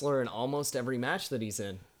wrestler in almost every match that he's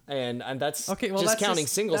in, and that's okay, well, just that's counting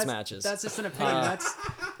singles that's- matches. That's just an opinion.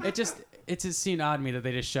 It just seemed odd to me that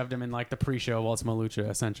they just shoved him in like the pre-show of Ultima Lucha,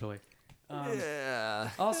 essentially. yeah,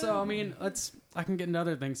 Also, I mean, I can get into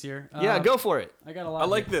other things here. yeah, go for it. I got a lot. I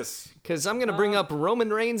like here. this. Because I'm gonna bring up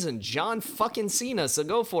Roman Reigns and John fucking Cena, so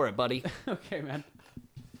go for it, buddy. Okay, man.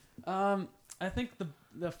 I think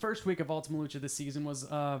the first week of Ultima Lucha this season was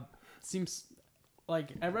seems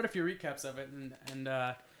like I read a few recaps of it and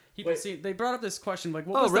people they brought up this question like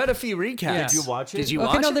what Oh, was read the, a few recaps. Yeah. Did you watch it? Did you okay,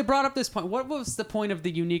 watch no, it? they brought up this point. What was the point of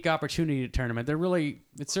the unique opportunity tournament?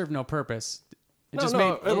 It served no purpose. It just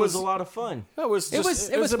made It was a lot of fun. It was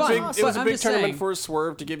just, it was a fun, big but it was a I'm big just tournament saying, for a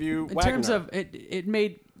swerve to give you in terms of it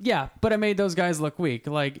made but it made those guys look weak.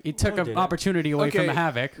 Like it took No, it an didn't. opportunity away from the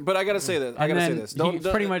Havoc. But I gotta say this. I And gotta say then this. he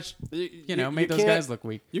pretty much, made those can't- guys look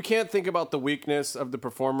weak. You can't think about the weakness of the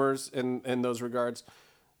performers in those regards.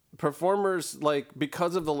 Performers, like,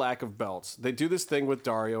 because of the lack of belts, they do this thing with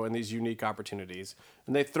Dario and these unique opportunities,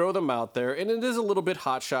 and they throw them out there, and it is a little bit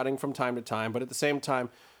hot-shotting from time to time, but at the same time,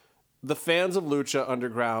 the fans of Lucha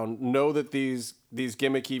Underground know that these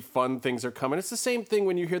gimmicky, fun things are coming. It's the same thing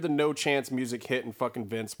when you hear the No Chance music hit and fucking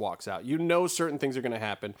Vince walks out. You know certain things are going to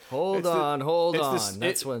happen. Hold It's the- on.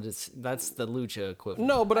 it's That's the Lucha equivalent.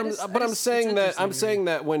 No, but I'm it's saying that interesting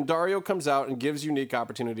to me. when Dario comes out and gives unique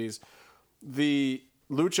opportunities, the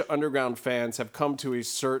Lucha Underground fans have come to a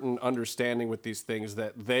certain understanding with these things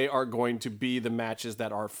that they are going to be the matches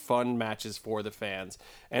that are fun matches for the fans.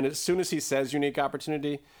 And as soon as he says unique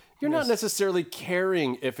opportunity, you're not necessarily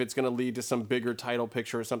caring if it's going to lead to some bigger title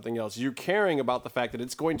picture or something else. You're caring about the fact that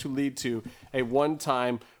it's going to lead to a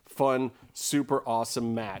one-time fun, super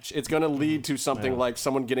awesome match. It's going to lead to something like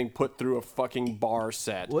someone getting put through a fucking bar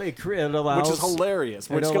set. Well, it allows, Which is hilarious.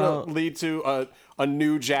 Which is going to lead to a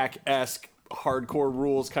New Jack-esque hardcore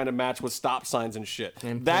rules kind of match with stop signs and shit.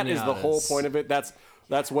 And that is the whole pinatas. point of it. That's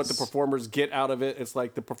what the performers get out of it. It's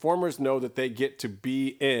like the performers know that they get to be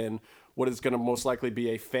in what is going to most likely be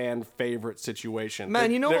a fan favorite situation.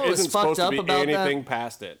 Man, you know there what was isn't fucked supposed to up be about that? anything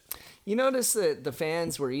past it. You notice that the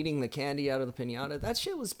fans were eating the candy out of the pinata? That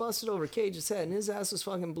shit was busted over Cage's head, and his ass was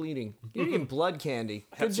fucking bleeding. You're eating blood candy.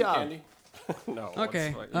 Good Have some job. candy? No.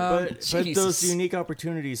 Okay. But those Jesus. unique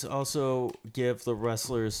opportunities also give the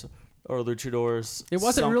wrestlers or luchadors. It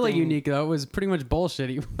wasn't really something- unique though. It was pretty much bullshit.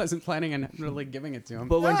 He wasn't planning on really giving it to him.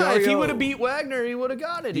 But when Yeah, if he Dario- would have beat Wagner, he would have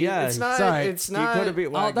got it. Yeah, It's not. sorry. It's he not. could have beat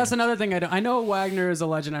Oh, Wagner. that's another thing I don't. I know Wagner is a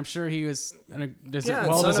legend. I'm sure he was Yeah,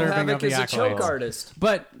 well Son of deserving Havoc of the is a choke accolades. artist.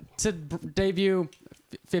 But to debut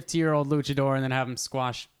 50-year-old luchador and then have him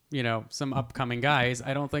squash, some upcoming guys,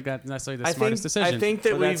 I don't think that's necessarily the smartest decision. I think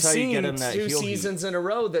that But we've that's how you seen get him that 2 heel heat. seasons in a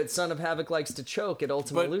row that Son of Havoc likes to choke at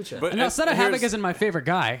Ultimate Lucha. But No, Son of Havoc here's- isn't my favorite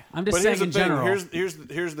guy. I'm just But saying here's the in thing. general.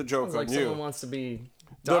 Here's the joke Sounds like on someone you. wants to be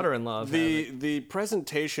daughter-in-law. of Havoc. The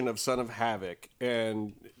presentation of Son of Havoc,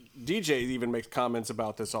 and DJ even makes comments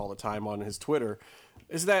about this all the time on his Twitter,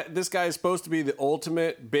 is that this guy is supposed to be the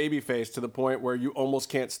ultimate babyface to the point where you almost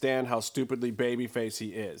can't stand how stupidly babyface he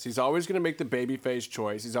is. He's always going to make the babyface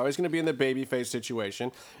choice. He's always going to be in the babyface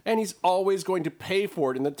situation, and he's always going to pay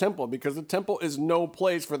for it in the temple because the temple is no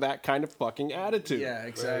place for that kind of fucking attitude. Yeah,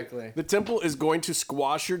 exactly. The temple is going to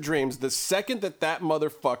squash your dreams. The second that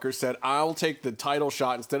motherfucker said, I'll take the title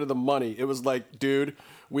shot instead of the money, it was like, dude,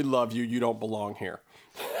 we love you. You don't belong here.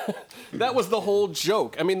 That was the whole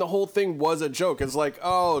joke. I mean, the whole thing was a joke. It's like,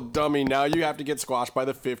 oh, dummy, now you have to get squashed by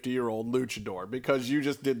the 50-year-old luchador because you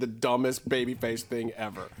just did the dumbest babyface thing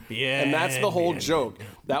ever. Yeah. And that's the whole joke.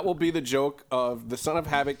 That will be the joke of the Son of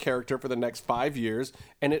Havoc character for the next 5 years,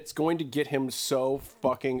 and it's going to get him so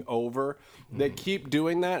fucking over. They keep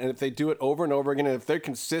doing that, and if they do it over and over again, and if they're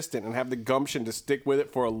consistent and have the gumption to stick with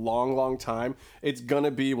it for a long, long time, it's going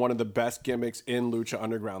to be one of the best gimmicks in Lucha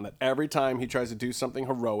Underground. That every time he tries to do something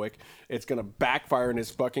heroic, it's going to backfire in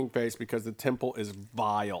his fucking face because the temple is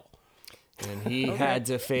vile. And he had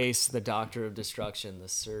to face the Doctor of Destruction, the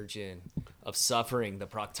surgeon of suffering, the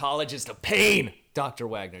proctologist of pain, Dr.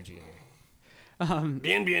 Wagner Jr.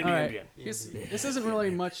 Bien, bien, All right. bien. This isn't really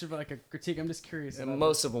much of like a critique. I'm just curious. And about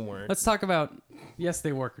most of them weren't. Let's talk about. Yes,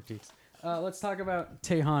 they were critiques. Let's talk about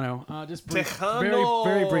Tejano. Just Tejano!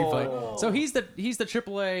 very briefly. So he's the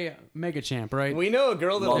AAA mega champ, right? We know a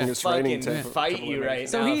girl that'll Longest fucking reigning temple- fight temple you in right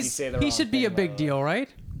so now if you he's say the he wrong should be thing, a by big the way. deal, right?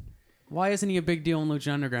 Why isn't he a big deal in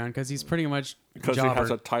Lucha Underground? Because he's pretty much Because he jobber. has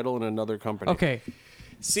a title in another company. Okay.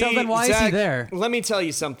 See, So then why is he Zach, there? Let me tell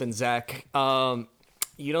you something, Zach.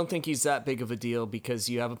 You don't think he's that big of a deal because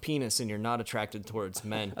you have a penis and you're not attracted towards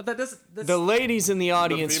men. That's The ladies in the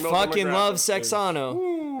audience female fucking love demographic is-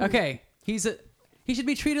 Sexano. okay. He should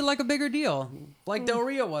be treated like a bigger deal, like Del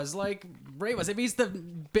Rio was, like Ray was. If he's the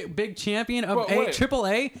big champion of Well, wait.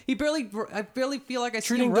 AAA, I barely feel like I see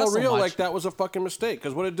Treating him Del wrestle Rio much. like that was a fucking mistake.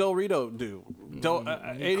 Because what did Del Rio do?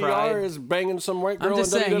 ADR cried. is banging some white girl I'm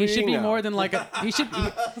just in saying he WWE should be now. more than like a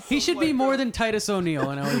he should be more than Titus O'Neil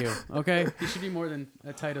in OU. Okay, he should be more than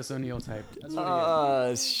a Titus O'Neil type. That's what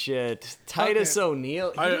he is. Oh, shit. Titus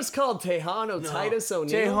O'Neil. He was called Tejano Titus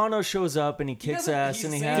O'Neil. Tejano shows up and he kicks doesn't- ass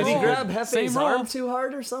and he he's has. Did he Same grab role. Hefe's Same arm role. too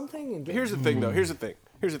hard or something? And Here's the thing, though. Here's the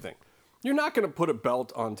thing. You're not going to put a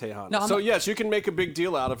belt on Tejano. No, I'm so, not- yes, you can make a big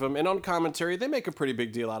deal out of him. And on commentary, they make a pretty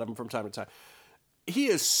big deal out of him from time to time. He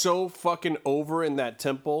is so fucking over in that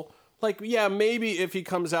temple. Like, yeah, maybe if he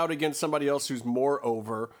comes out against somebody else who's more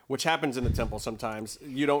over, which happens in the temple sometimes,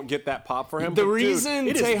 you don't get that pop for him. The But, dude, reason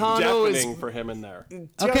it is Tejano is- deafening for him in there. Okay,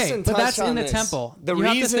 Justin but that's touched in on the this. temple. The you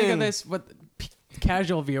have to think of reason- this with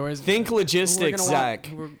casual viewers. Think who are logistics, gonna Zach.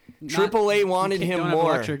 who are not- AAA wanted who him don't have the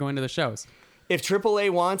more. luxury of going to the shows. If AAA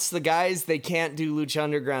wants the guys, they can't do Lucha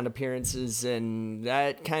Underground appearances, and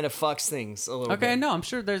that kind of fucks things a little bit. Okay, no, I'm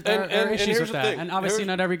sure there And are issues here's with the that, thing. and obviously Here's-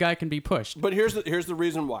 not every guy can be pushed. But here's the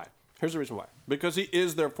reason why. Here's the reason why. Because he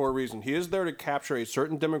is there for a reason. He is there to capture a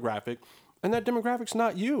certain demographic, and that demographic's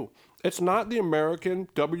not you. It's not the American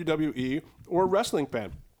WWE or wrestling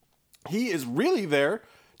fan. He is really there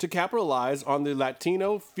to capitalize on the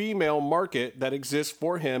Latino female market that exists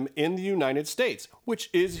for him in the United States, which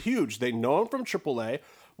is huge. They know him from AAA.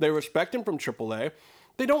 They respect him from AAA.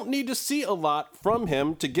 They don't need to see a lot from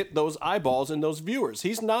him to get those eyeballs and those viewers.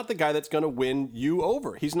 He's not the guy that's going to win you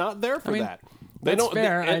over. He's not there for mean, that. They that's don't,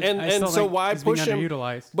 fair. and I still so think why he's being push him?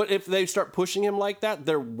 underutilized. But if they start pushing him like that,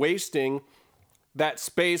 they're wasting that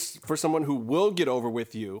space for someone who will get over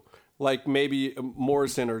with you, like maybe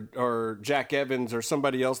Morrison or Jack Evans or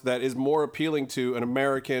somebody else that is more appealing to an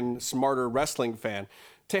American, smarter wrestling fan.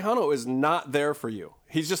 Tejano is not there for you.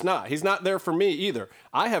 He's just not. He's not there for me either.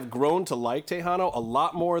 I have grown to like Tejano a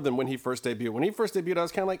lot more than when he first debuted. When he first debuted, I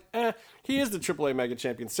was kind of like, he is the AAA Mega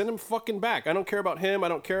Champion. Send him fucking back. I don't care about him. I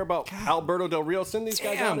don't care about Alberto Del Rio. Send these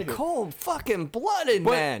guys out of here. Cold fucking blooded,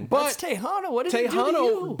 man. That's Tejano. What did he do to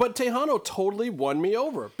you? But Tejano totally won me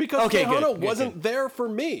over because Tejano wasn't there for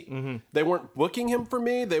me. Mm-hmm. They weren't booking him for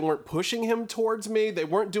me. They weren't pushing him towards me. They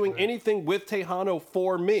weren't doing anything with Tejano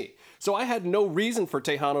for me. So I had no reason for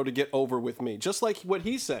Tejano to get over with me, just like what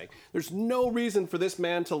he's saying. There's no reason for this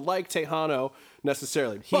man to like Tejano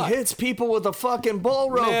necessarily. He hits people with a fucking bull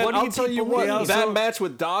rope. Man, what do I'll you tell you what, that match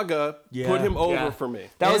with Daga put him over for me.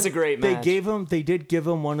 That was a great match. They did give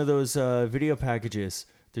him one of those video packages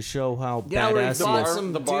to show how badass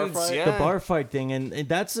the bar fight. The bar fight thing, and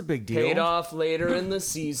that's a big deal. Paid off later in the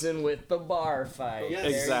season with the bar fight. Yes.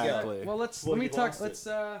 Exactly. Well, let me talk.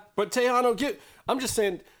 But Tejano, I'm just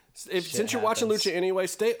saying. Since you're watching Lucha anyway,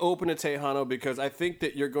 stay open to Tejano because I think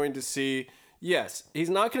that you're going to see, yes, he's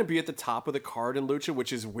not going to be at the top of the card in Lucha,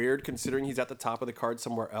 which is weird considering he's at the top of the card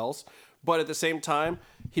somewhere else. But at the same time,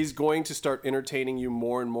 he's going to start entertaining you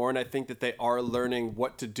more and more. And I think that they are learning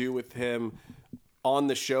what to do with him on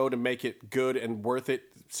the show to make it good and worth it,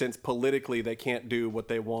 since politically they can't do what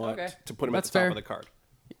they want to put him at the top of the card.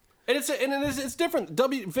 And it's different.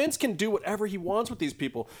 Vince can do whatever he wants with these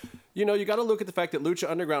people. You know, you got to look at the fact that Lucha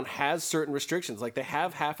Underground has certain restrictions. Like, they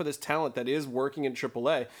have half of this talent that is working in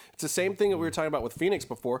AAA. It's the same thing that we were talking about with Phoenix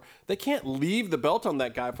before. They can't leave the belt on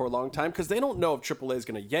that guy for a long time because they don't know if AAA is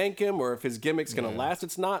going to yank him or if his gimmick's going to last.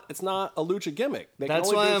 It's not a Lucha gimmick.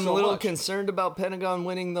 That's why I'm a little concerned about Pentagon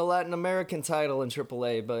winning the Latin American title in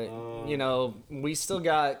AAA. But, you know, we still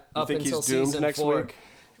got up until season next 4. Week?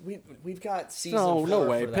 We've got season 4. No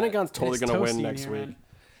way. For Pentagon's totally going to win next week. Man.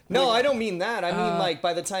 No, I don't mean that. I mean, like,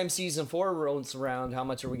 by the time season 4 rolls around, how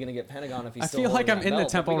much are we going to get Pentagon if he's still I feel like I'm in the belt?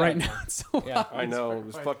 temple right now. It's so I know.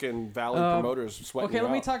 There's fucking Valley promoters sweating. Okay,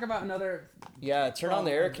 let me talk about another. Yeah, turn on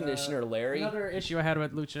the air conditioner, Larry. Another issue I had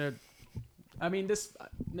with Lucha. I mean, this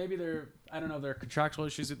maybe I don't know if there are contractual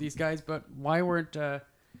issues with these guys, but why weren't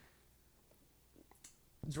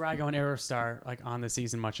Drago and Aerostar like on the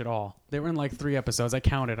season much at all? They were in like 3 episodes. I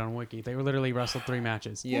counted on Wiki. They were literally wrestled 3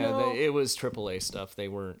 matches. Yeah, it was AAA stuff. They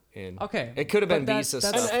weren't in. Okay, it could have been Visa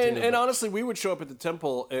stuff. And honestly, we would show up at the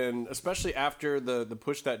temple, and especially after the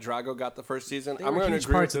push that Drago got the first season, I'm going to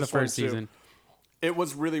agree parts with of this the first one, too. season. It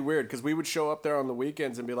was really weird because we would show up there on the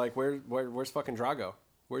weekends and be like, "Where's fucking Drago?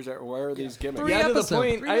 Where are these gimmicks?" Yeah, to the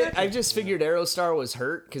point. I just figured Aerostar was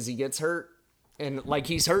hurt because he gets hurt, and like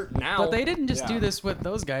he's hurt now. But they didn't just do this with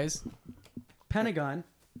those guys. Pentagon,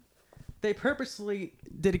 they purposely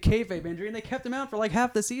did a kayfabe injury and they kept him out for like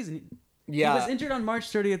half the season. Yeah, he was injured on March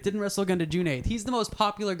 30th. Didn't wrestle again to June 8th. He's the most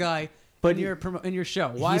popular guy in your show.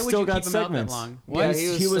 Why would you keep him out that long? Yeah,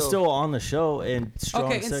 he was still on the show and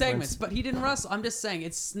strong in segments, but he didn't wrestle. I'm just saying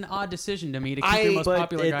it's an odd decision to me to keep your most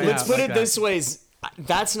popular guy out. Let's put it this way: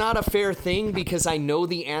 that's not a fair thing because I know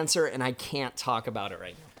the answer and I can't talk about it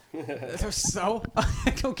right now. So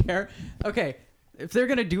I don't care. Okay. If they're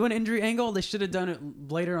gonna do an injury angle, they should have done it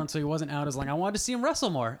later until he wasn't out as long. I wanted to see him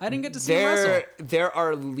wrestle more. I didn't get to see him wrestle. There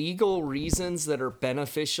are legal reasons that are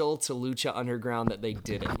beneficial to Lucha Underground that they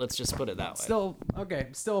didn't. Let's just put it that way.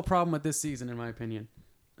 Still a problem with this season, in my opinion.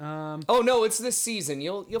 Oh no, it's this season.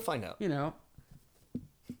 You'll find out. You know.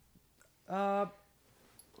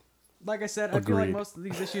 Like I said, I feel like most of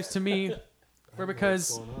these issues to me were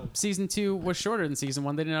because season 2 was shorter than season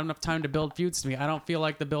 1. They didn't have enough time to build feuds to me. I don't feel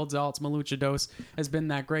like the build to Ultima Lucha Dos has been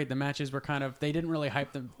that great. The matches were kind of, they didn't really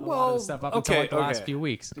hype a lot of the stuff up until like the last few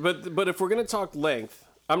weeks. But if we're gonna talk length,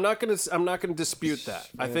 I'm not gonna dispute that.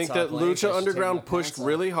 I think that Lucha Underground pushed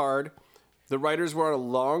really hard. The writers were on a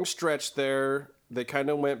long stretch there. They kind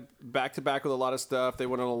of went back to back with a lot of stuff. They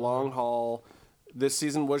went on a long haul. This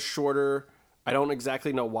season was shorter. I don't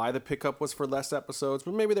exactly know why the pickup was for less episodes,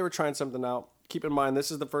 but maybe they were trying something out. Keep in mind,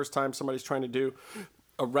 this is the first time somebody's trying to do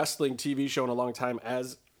a wrestling TV show in a long time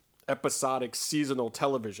as episodic seasonal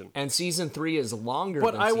television. And season 3 is longer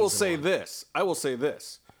but than I will season say 1. this. I will say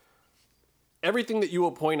this. Everything that you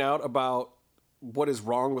will point out about what is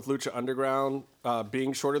wrong with Lucha Underground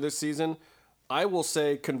being shorter this season, I will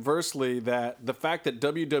say conversely that the fact that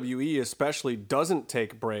WWE especially doesn't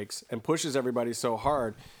take breaks and pushes everybody so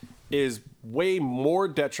hard is way more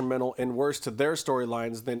detrimental and worse to their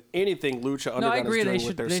storylines than anything Lucha Underground is doing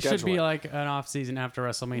with their scheduling. They should be like an off season after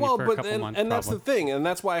WrestleMania for a couple months. And that's the thing, and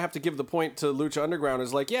that's why I have to give the point to Lucha Underground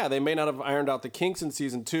is like, yeah, they may not have ironed out the kinks in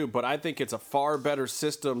season 2, but I think it's a far better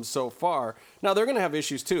system so far. Now they're going to have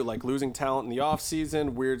issues too, like losing talent in the off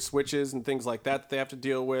season, weird switches and things like that they have to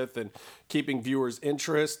deal with, and keeping viewers'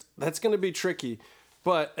 interest. That's going to be tricky.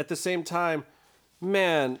 But at the same time,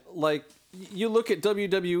 man, like you look at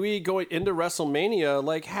WWE going into WrestleMania,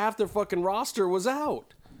 like half their fucking roster was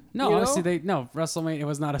out. No, You know? honestly, WrestleMania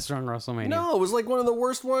was not a strong WrestleMania. No, it was like one of the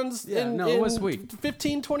worst ones in, no, it was in weak.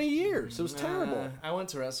 15, 20 years. It was terrible. I went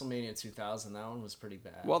to WrestleMania 2000. That one was pretty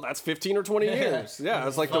bad. Well, that's 15 or 20 years. Yeah,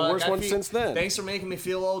 it's like the worst one since then. Thanks for making me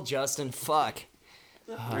feel old, Justin. Fuck.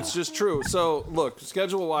 It's just true. So, look,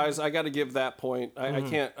 schedule-wise, I got to give that point. I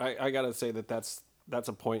can't. I got to say that's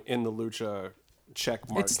a point in the Lucha check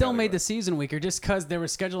mark. It still made category. the season weaker. Just because there were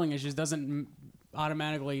scheduling issues doesn't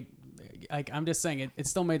automatically. Like, I'm just saying it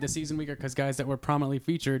still made the season weaker because guys that were prominently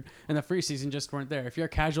featured in the free season just weren't there. If you're a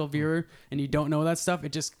casual viewer and you don't know that stuff,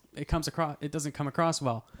 it doesn't come across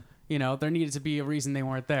well. You know, there needed to be a reason they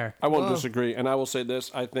weren't there. I won't disagree, and I will say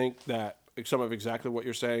this: I think that some of exactly what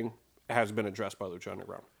you're saying has been addressed by Lucha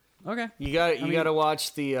Underground. Okay. You got to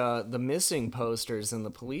watch the missing posters in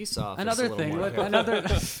the police office. Another a little thing.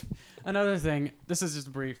 more. Another thing. This is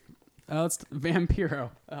just brief. It's Vampiro.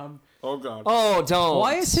 Oh God! Oh, don't.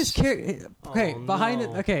 Why is his character? Okay, behind it.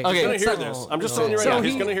 Okay. Okay. He's gonna let's hear not- this. I'm just telling you right So now.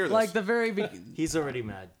 He's gonna hear this. Like the very He's already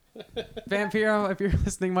mad. Vampiro, if you're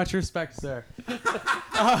listening, much respect, sir.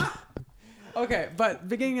 Okay, but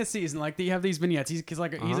beginning of the season, like you have these vignettes. He's a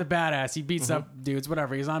badass. He beats up dudes,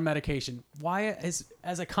 whatever. He's on medication. Why is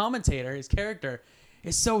as a commentator, his character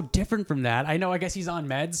is so different from that? I know. I guess he's on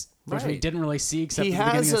meds, which we Right. didn't really see except He at the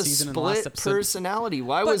beginning has of a the season and the last split episode. personality.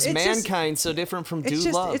 Why But was it's just- Mankind so different from It's Dude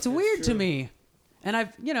just Love? it's weird to me, and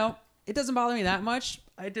it doesn't bother me that much.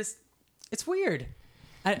 It's weird.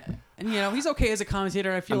 And he's okay as a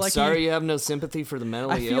commentator. I feel I'm like sorry you have no sympathy for the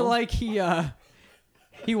mentally I feel ill. like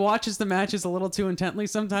he watches the matches a little too intently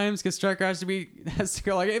sometimes because Striker has to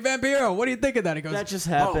go like, "Hey Vampiro, what do you think of that?" He goes, That just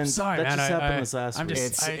happened. Oh, sorry, that man, just I- happened this last I'm week.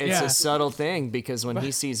 just- it's yeah. a subtle thing because when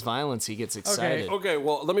he sees violence, he gets excited. Okay,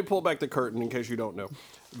 well, let me pull back the curtain in case you don't know.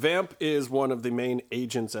 Vamp is one of the main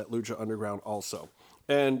agents at Lucha Underground also.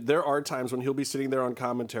 And there are times when he'll be sitting there on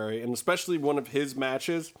commentary, and especially one of his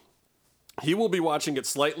matches, he will be watching it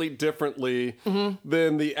slightly differently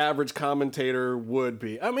than the average commentator would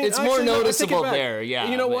be. I mean, It's more actually, no, I take it noticeable back. there, yeah,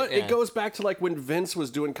 You know but, what? yeah. It goes back to like when Vince was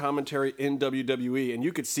doing commentary in WWE, and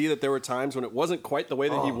you could see that there were times when it wasn't quite the way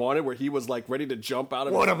that he wanted, where he was like ready to jump out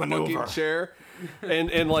of his fucking chair,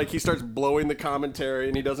 and like he starts blowing the commentary,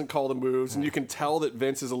 and he doesn't call the moves, and you can tell that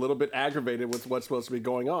Vince is a little bit aggravated with what's supposed to be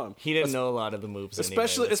going on. He didn't know a lot of the moves,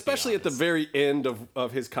 Especially, anyway, let's be especially at the honest. very end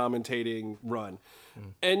of his commentating run.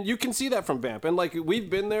 And you can see that from Vamp. And like we've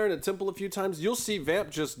been there in a temple a few times, you'll see Vamp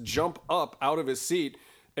just jump up out of his seat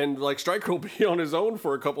and like Stryker will be on his own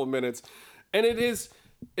for a couple of minutes. And it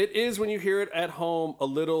is when you hear it at home a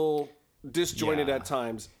little disjointed Yeah. at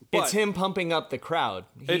times. But, It's him pumping up the crowd.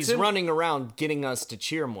 He's him- running around getting us to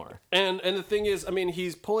cheer more. And the thing is, I mean,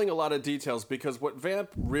 he's pulling a lot of details because what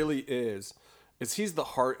Vamp really is he's the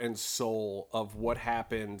heart and soul of what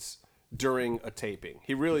happens during a taping.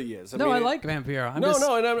 He really is. No, mean, I it- like Vampiro.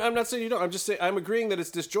 No, and I'm not saying you don't. I'm just saying I'm agreeing that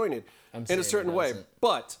it's disjointed in saying a certain it way.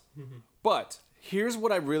 doesn't. But here's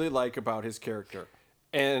what I really like about his character.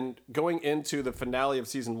 And going into the finale of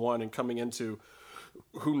season 1 and coming into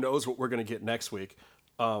who knows what we're going to get next week,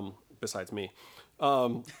 besides me.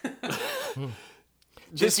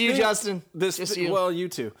 Just you, Justin. Just you. Well, you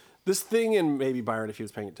too. This thing, and maybe Byron if he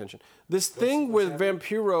was paying attention. This thing with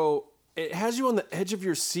Vampiro, it has you on the edge of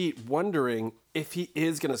your seat wondering if he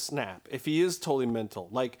is going to snap, if he is totally mental.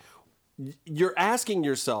 Like, you're asking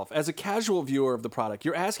yourself, as a casual viewer of the product,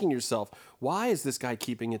 you're asking yourself, why is this guy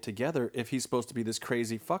keeping it together if he's supposed to be this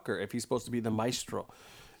crazy fucker, if he's supposed to be the maestro?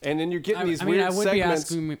 And then you're getting these weird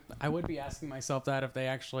segments. I would be asking myself that if they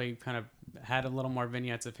actually kind of had a little more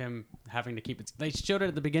vignettes of him having to keep it. They showed it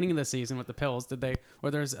at the beginning of the season with the pills. Did they?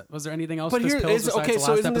 Was there anything else? But with here, pills besides okay, the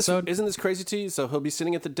so last episode? isn't this crazy to you? So he'll be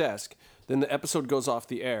sitting at the desk, then the episode goes off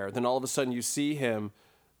the air, then all of a sudden you see him,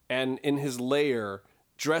 and in his lair,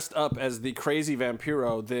 dressed up as the crazy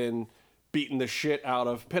Vampiro, then beating the shit out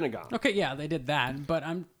of Pentagon. Okay, yeah, they did that, but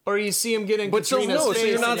Or you see him getting But so Katrina's no, face so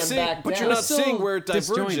you're not and then seeing, back but down. you're not Still seeing where it diverges,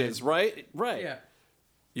 disjointed. right? Right. yeah.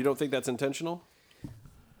 You don't think that's intentional?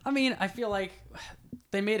 I mean, I feel like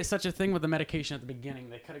they made it such a thing with the medication at the beginning.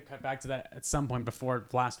 They could have cut back to that at some point before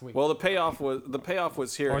last week. Well, the payoff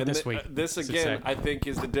was here. Or and this week, This I should again, say. I think,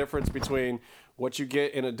 is the difference between what you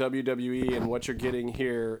get in a WWE and what you're getting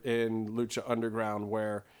here in Lucha Underground,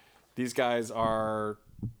 where these guys are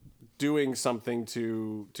doing something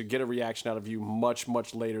to get a reaction out of you much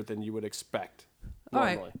later than you would expect All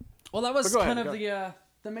normally. right. Well, that was But go kind ahead, of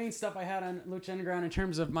the main stuff I had on Lucha Underground in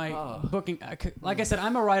terms of my booking. Like I said,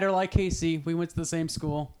 I'm a writer like Casey. We went to the same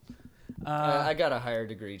school. I got a higher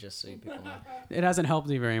degree, just so you people know. It hasn't helped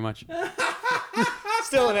me very much.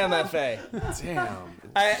 Still an MFA. Damn.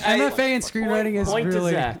 MFA and screenwriting is point to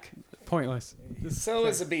really Zach. pointless. So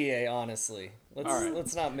is a BA, honestly.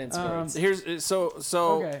 Let's not mince words. Here's so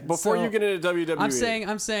Okay, before so you get into WWE,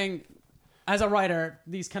 I'm saying, as a writer,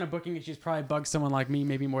 these kind of booking issues probably bug someone like me,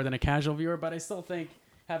 maybe more than a casual viewer. But I still think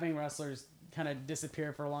having wrestlers kind of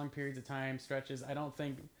disappear for long periods of time, stretches. I don't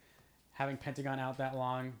think having Pentagon out that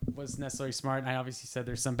long was necessarily smart. I obviously said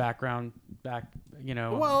there's some background. Well, no,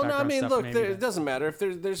 I background mean, stuff look, maybe it doesn't matter if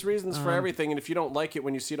there's reasons for everything, and if you don't like it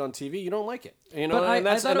when you see it on TV, you don't like it. You know, But and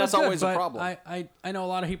that's I thought it was good, always a but problem. I know a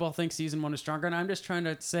lot of people think season 1 is stronger, and I'm just trying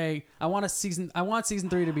to say I want season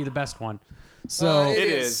 3 to be the best one. So It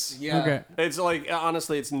is. Yeah. okay. It's like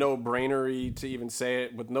honestly, it's no brainer to even say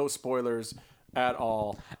it with no spoilers at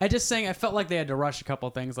all. I just saying I felt like they had to rush a couple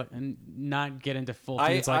of things, like and not get into full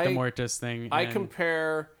I- feuds like the I- Mortis thing. I and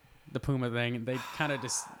compare the Puma thing. And they kind of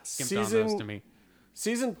just skimped on Season- those to me.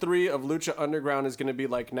 season 3 of Lucha Underground is going to be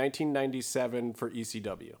like 1997 for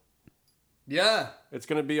ECW. Yeah. It's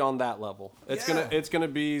going to be on that level. It's gonna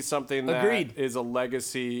be something that Agreed. is a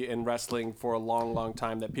legacy in wrestling for a long, long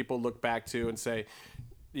time that people look back to and say,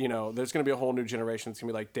 you know, there's going to be a whole new generation that's going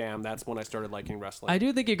to be like, damn, that's when I started liking wrestling. I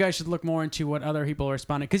do think you guys should look more into what other people are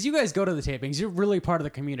responding, because you guys go to the tapings. You're really part of the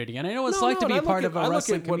community, and I know what it's No, like to no, be and I part look of at- a I look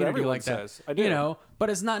wrestling at what community everyone like that. says. I do. You know, but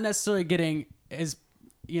it's not necessarily getting as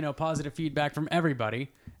positive feedback from everybody.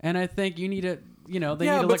 And I think you need to, they need to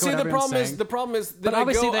but look see, at what the everyone's problem saying. is the problem is that But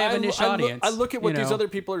obviously they have a niche audience, I look at what you these know. other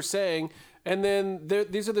people are saying, and then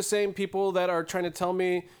these are the same people that are trying to tell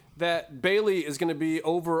me that Bailey is going to be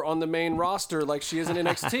over on the main roster like she is in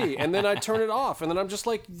NXT, and then I turn it off, and then I'm just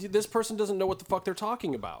like, this person doesn't know what the fuck they're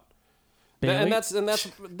talking about, Bailey? and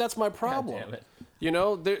that's my problem. damn it. You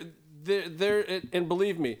know, and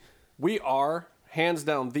believe me, we are hands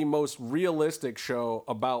down the most realistic show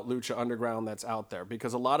about Lucha Underground that's out there,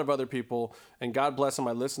 because a lot of other people, and God bless them,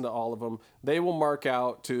 I listen to all of them, they will mark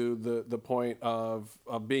out to the point of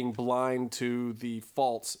being blind to the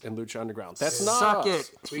faults in Lucha Underground. That's not Suck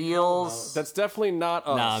us. it, Heels. That's definitely not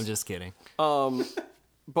us. Nah, I'm just kidding.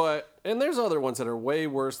 But and there's other ones that are way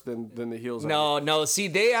worse than the heels. No. See,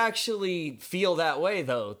 they actually feel that way,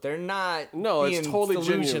 though. They're not. No, it's being totally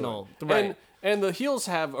delusional. genuine. Right. And the heels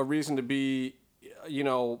have a reason to be,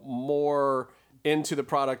 more into the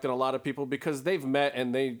product than a lot of people, because they've met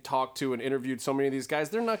and they talked to and interviewed so many of these guys.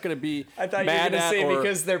 They're not going to be mad at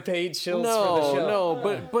because they're paid shills no, for the show.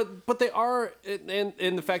 no, but they are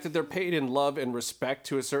in the fact that they're paid in love and respect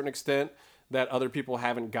to a certain extent that other people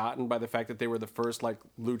haven't gotten by the fact that they were the first like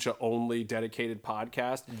Lucha only dedicated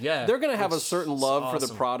podcast. Yeah, they're going to have a certain love for the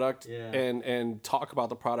awesome. product and talk about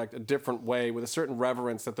the product a different way with a certain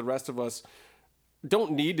reverence that the rest of us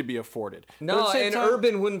don't need to be afforded. But at No, the same and time-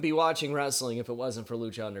 Urban wouldn't be watching wrestling if it wasn't for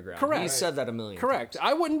Lucha Underground. Correct. He said that a million Correct.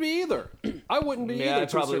 I wouldn't be either. I wouldn't be times. either. Yeah, I to a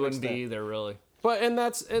probably certain wouldn't extent. be either, really. But and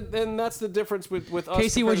that's the difference with us.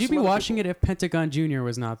 Casey, would compared to you some be other watching people. it if Pentagon Jr.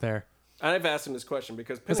 was not there? And I've asked him this question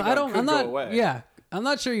because Because Pentagon could go away. Yeah, I'm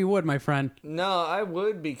not sure you would, my friend. No, I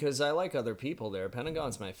would, because I like other people there.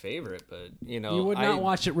 Pentagon's my favorite, but You would not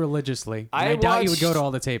watch it religiously. And I I doubt you would go watched- to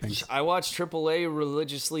all the tapings. I watched AAA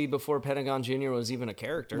religiously before Pentagon Jr. was even a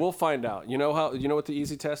character. We'll find out. You know what the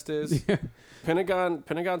easy test is?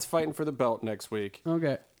 Pentagon's fighting for the belt next week.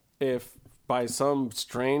 Okay. If by some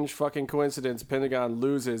strange fucking coincidence Pentagon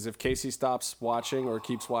loses, if Casey stops watching or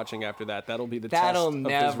keeps watching after that, that'll be the That'll test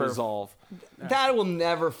of his never- resolve. that will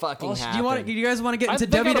never fucking Well, happen. do you guys want to get into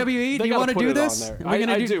They gotta- WWE? they Do you gotta want to put do it on this? there. Are we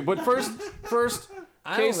gonna I do. But first,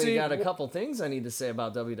 I Casey, only got a couple things I need to say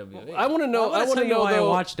about WWE. I want to know. I want to know why I though.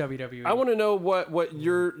 watch WWE. I want to know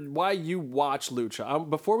why you watch Lucha.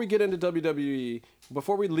 Before we get into WWE,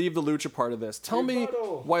 before we leave the Lucha part of this, tell me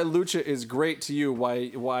why Lucha is great to you.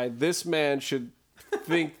 Why this man should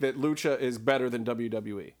think that Lucha is better than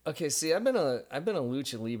WWE. Okay, see, I've been a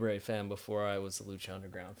Lucha Libre fan before I was a Lucha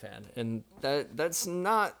Underground fan, and that's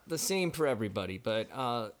not the same for everybody. But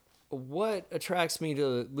what attracts me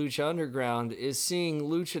to Lucha Underground is seeing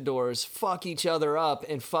luchadors fuck each other up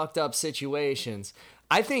in fucked up situations.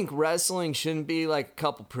 I think wrestling shouldn't be like a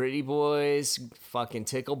couple pretty boys fucking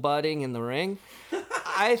tickle butting in the ring.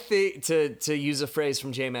 I think, to use a phrase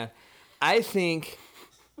from J-Man, I think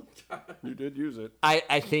You did use it.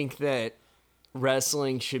 I think that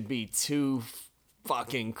wrestling should be two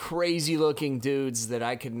fucking crazy looking dudes that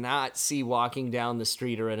I could not see walking down the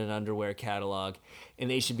street or in an underwear catalog, and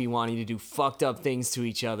they should be wanting to do fucked up things to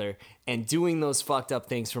each other and doing those fucked up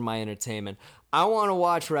things for my entertainment. I want to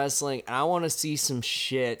watch wrestling and I want to see some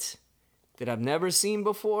shit that I've never seen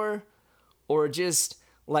before, or just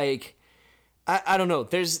like I don't know.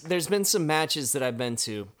 There's been some matches that I've been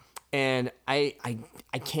to, And I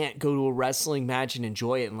can't go to a wrestling match and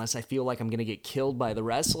enjoy it unless I feel like I'm going to get killed by the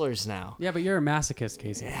wrestlers now. Yeah, but you're a masochist,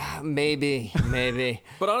 Casey. Maybe.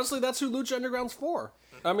 But honestly, that's who Lucha Underground's for.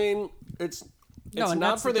 I mean, it's and not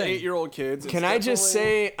that's for the the thing. 8-year-old kids. Can I just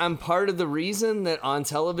say I'm part of the reason that on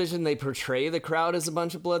television they portray the crowd as a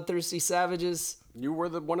bunch of bloodthirsty savages? You were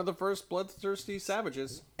one of the first bloodthirsty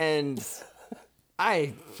savages. And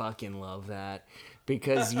I fucking love that.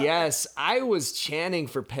 Because yes, I was chanting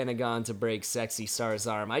for Pentagon to break Sexy Star's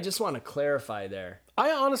arm. I just want to clarify there.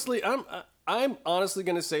 I'm honestly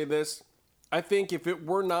going to say this. I think if it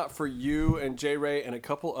were not for you and J Ray and a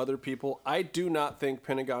couple other people, I do not think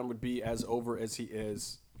Pentagon would be as over as he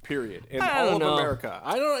is. Period. In I all don't of know. America.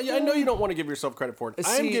 I know you don't want to give yourself credit for it.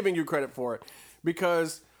 I am See- giving you credit for it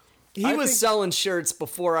because He was selling shirts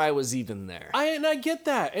before I was even there. I get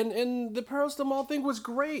that, and the Perros del Mal thing was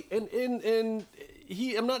great, and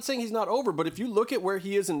I'm not saying he's not over, but if you look at where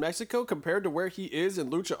he is in Mexico compared to where he is in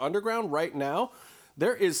Lucha Underground right now,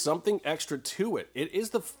 there is something extra to it. It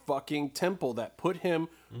is the fucking temple that put him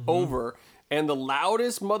over, and the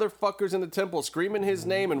loudest motherfuckers in the temple screaming his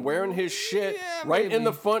name and wearing his shit right in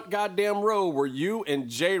the front goddamn row were you and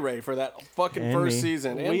J Ray for that fucking And first me.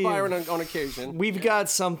 season, and Byron on occasion. We've got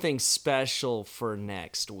something special for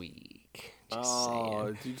next week. Just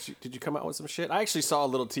Oh, saying. did you come out with some shit? I actually saw a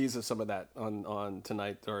little tease of some of that on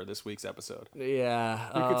tonight or this week's episode. Yeah.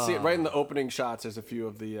 You could see it right in the opening shots. There's a few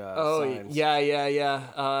of the signs.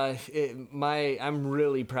 yeah. I'm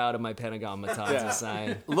really proud of my Pentagon Matanza Yeah.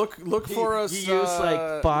 sign. Look for us. He used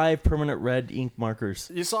like 5 permanent red ink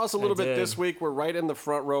markers. You saw us a little bit did. this week. We're right in the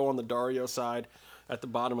front row on the Dario side, at the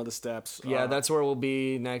bottom of the steps. Yeah, that's where we'll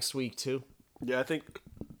be next week too. Yeah, I think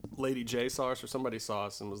Lady J saw us or somebody saw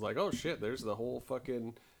us and was like, "Oh shit, there's the whole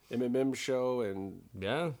fucking MMM show and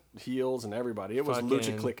Yeah. heels and everybody." It was Fucking-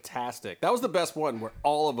 Lucha Click-tastic. That was the best one where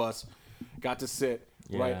all of us got to sit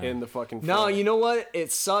right Yeah. in the fucking No, front. you know what?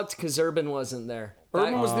 It sucked because Urban wasn't there.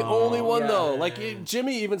 Urban was the only one yeah. though. Like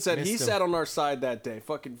Jimmy even said he Missed him. sat on our side that day.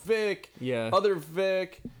 Fucking Vic, Yeah. other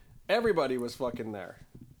Vic, everybody was fucking there.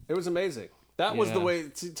 It was amazing. That was the Yeah. way.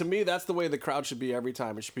 To me, that's the way the crowd should be every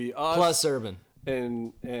time. It should be us Plus Urban.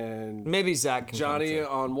 and Maybe Zach can come Johnny too.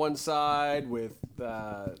 on one side with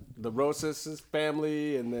the Rosas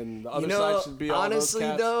family, and then the other You know, side should be all honestly those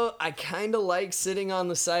cats. though, I kind of like sitting on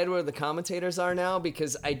the side where the commentators are now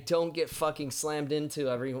because I don't get fucking slammed into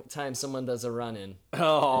every time someone does a run-in.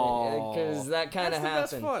 Oh, Because that kind of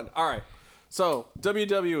that's happened. fun. All right, so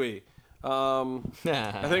WWE.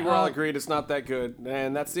 I think we're all agreed it's not that good,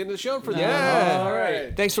 and that's the end of the show for the Yeah. All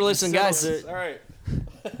right. Thanks for listening, guys. All right.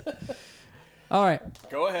 All right.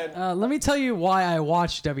 Go ahead. Let me tell you why I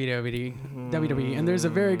watched WWE, and there's a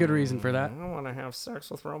very good reason for that. I want to have sex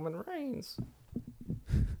with Roman Reigns.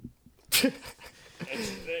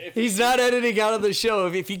 He's not editing out of the show.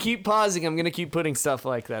 If you keep pausing, I'm going to keep putting stuff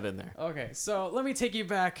like that in there. Okay, so let me take you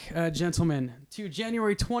back, gentlemen, to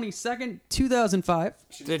January 22nd, 2005.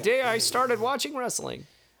 The day I started watching wrestling.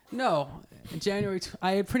 No,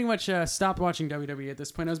 I had pretty much stopped watching WWE at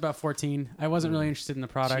this point. I was about 14. I wasn't really interested in the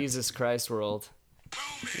product. Jesus Christ, world.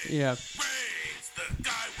 Yeah. Reigns, the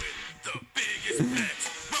guy with the biggest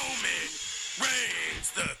pecs. Roman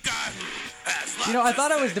Reigns, the guy who has lots You know, I of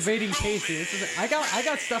thought I was sex. debating Casey. I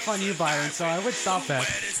got stuff on you, Byron, so I would stop that.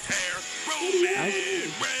 Wettest hair. Roman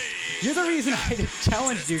Reigns. You're the reason I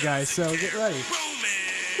challenged you guys, so get ready. Roman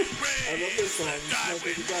Reigns. I love this song. The guy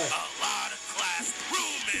with a lot of class.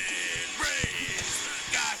 Roman Reigns,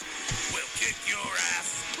 the guy who will kick your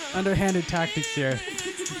ass. Underhanded tactics here.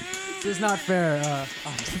 This is not fair.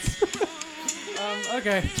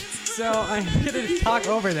 Okay, so I'm gonna talk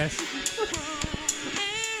over this.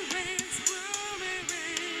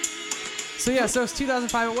 So yeah, so it's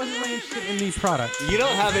 2005. I wasn't really interested in the product. You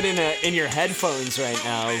don't have it in your headphones right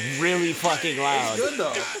now, really fucking loud. Good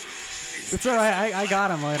though. It's alright. I got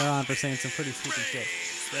him later on for saying some pretty stupid shit.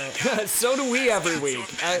 So do we every week.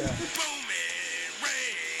 Roman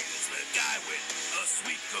Reigns, the guy with a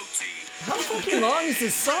sweet goatee. How fucking long is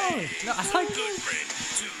this song? No, I like. Good friend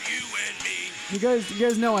to you and me. You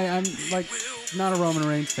guys know I'm like not a Roman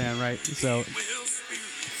Reigns fan, right? So Will spew.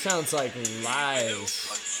 Sounds like lies.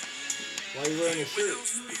 Why are you wearing a shirt?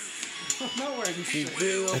 I'm not wearing a shirt.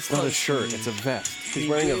 It's not a shirt. It's a vest. He's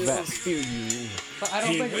wearing a vest. Spear you. But I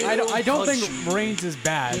don't think will I don't punch think you. Reigns is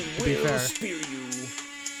bad. To be Will fair. spear you.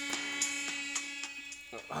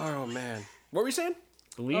 Oh man. What were you saying?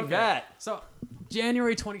 Believe that. So,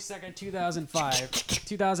 January 22nd,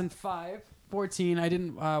 2005, 14, I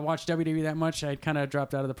didn't watch WWE that much. I kind of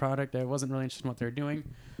dropped out of the product. I wasn't really interested in what they were doing.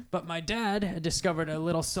 But my dad had discovered a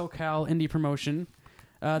little SoCal indie promotion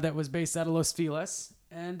that was based out of Los Feliz.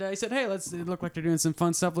 And he said, hey, it look like they're doing some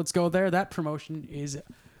fun stuff. Let's go there. That promotion is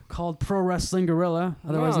called Pro Wrestling Guerrilla,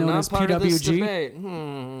 otherwise known as part of this PWG.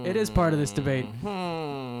 debate. It is part of this debate.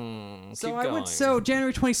 So I went. So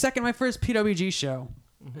January 22nd, my first PWG show,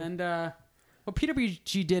 and what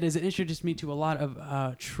PWG did is it introduced me to a lot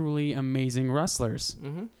of truly amazing wrestlers.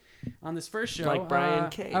 On this first show, Like Brian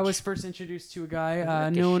Cage. I was first introduced to a guy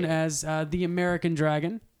known as the American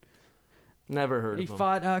Dragon. Never heard He of him.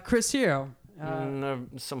 fought Chris Hero. No,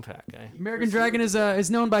 some fat guy. American Dragon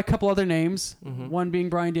is known by a couple other names. One being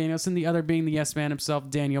Bryan Danielson, the other being the Yes Man himself,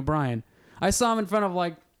 Daniel Bryan. I saw him in front of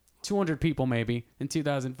like 200 people maybe in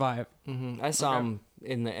 2005. I saw him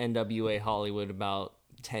in the NWA Hollywood, about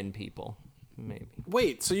 10 people, maybe.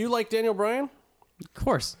 Wait, so you like Daniel Bryan? Of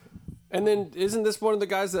course. And then isn't this one of the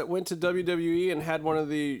guys that went to WWE and had one of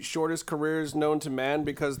the shortest careers known to man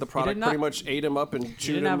because the product not- pretty much ate him up and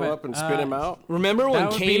chewed didn't him have up it. and spit him out? Remember when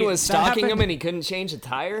That would Kane be- was that stalking him happened- and he couldn't change a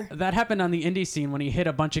tire? That happened on the indie scene when he hit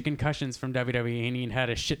a bunch of concussions from WWE and he had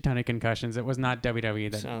a shit ton of concussions. It was not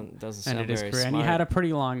WWE that Doesn't sound ended his very career. smart. And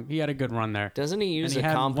he had a good run there. Doesn't he use and he a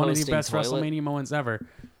had composting one of the best toilet? WrestleMania moments ever.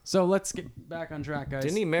 So let's get back on track, guys.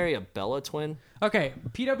 Didn't he marry a Bella twin? Okay,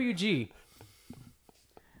 PWG.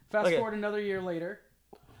 Fast Okay. forward another year later.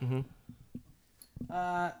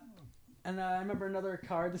 And I remember another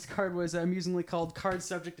card. This card was amusingly called Card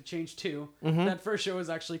Subject to Change 2. That first show was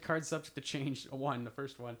actually Card Subject to Change 1, the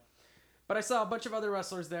first one. But I saw a bunch of other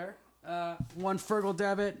wrestlers there. One Fergal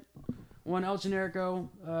Devitt, one El Generico,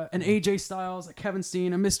 an AJ Styles, a Kevin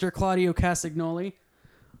Steen, a Mr. Claudio Castagnoli.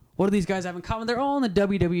 What do these guys have in common? They're all in the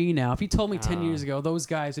WWE now. If you told me 10 years ago those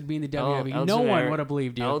guys would be in the WWE, El no one Gener- would have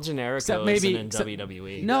believed you. El Generico Except isn't in except-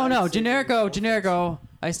 WWE. No, Generico.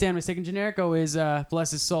 I stand mistaken. Generico is,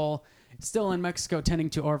 bless his soul, still in Mexico tending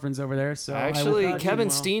to orphans over there. So I Actually, wish him Kevin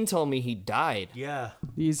well. Steen told me he died. Yeah.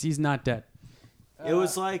 He's not dead. It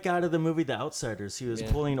was like out of the movie The Outsiders. He was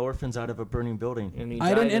Yeah. pulling orphans out of a burning building. And he I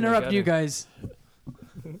died didn't in the interrupt you gutter. guys.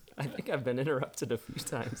 I think I've been interrupted a few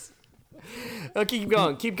times. Okay, keep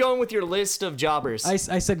going. Keep going with your list of jobbers. I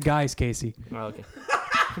said guys, Casey. Oh, okay.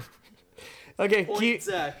 Okay, Point,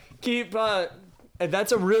 Zach. keep.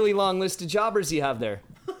 That's a really long list of jobbers you have there.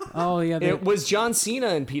 Oh yeah, It was John Cena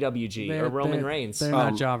in PWG or Roman Reigns. They're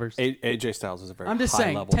not jobbers. AJ Styles is a very I'm just high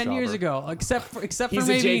saying, level 10 years jobber. ago, except for He's a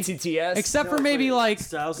maybe JTTS. except for maybe like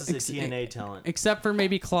Styles is a TNA talent. except for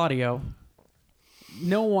maybe Claudio,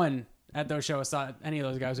 no one at those shows thought any of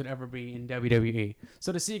those guys would ever be in WWE.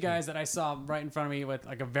 So to see guys that I saw right in front of me with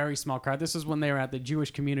like a very small crowd, this was when they were at the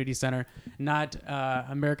Jewish Community Center, not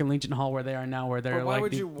American Legion Hall where they are now, where they're But why like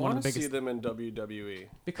would the, you one of want the to see biggest. them in WWE?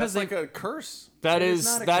 Because That's they- like a curse. That It is is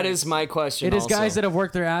not a that curse. is my question. It is also. guys that have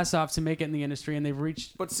worked their ass off to make it in the industry, and they've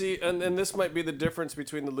reached. But see, and this might be the difference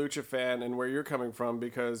between the lucha fan and where you're coming from,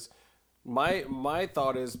 because my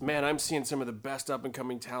thought is, man, I'm seeing some of the best up and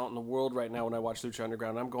coming talent in the world right now when I watch Lucha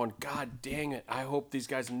Underground. I'm going, God dang it! I hope these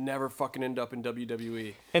guys never fucking end up in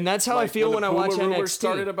WWE. And that's how I Like, feel when the I watch Puma rumor NXT.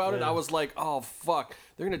 started about it, I was like, oh fuck,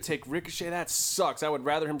 they're gonna take Ricochet. That sucks. I would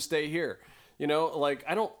rather him stay here. You know, like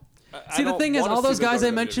I don't. I See, the don't thing is, wanna all see those them go guys to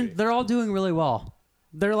I mentioned, WWE. they're all doing really well.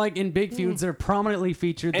 They're like in big feuds. They're prominently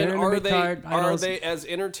featured. And They're in are the mid-card. are idols. they as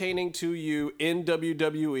entertaining to you in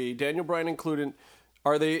WWE, Daniel Bryan included?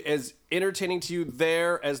 Are they as entertaining to you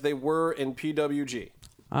there as they were in PWG?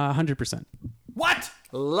 100%. What?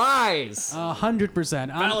 Lies. 100%.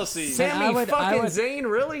 Fallacies. Sammy I fucking would- Zayn,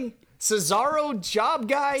 really? Cesaro, job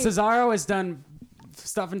guy. Cesaro has done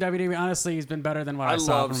stuff in WWE. Honestly, he's been better than what I,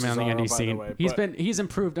 saw love from him on the Cesaro, indie by the scene. way, He's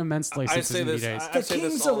improved immensely I since say his indie this. days. I the say this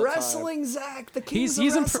kings all of the time. wrestling, Zach. The kings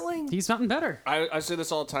He's of wrestling. he's gotten better. I say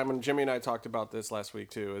this all the time, and Jimmy and I talked about this last week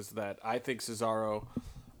too. Is that I think Cesaro.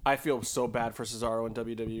 I feel so bad for Cesaro in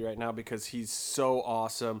WWE right now because he's so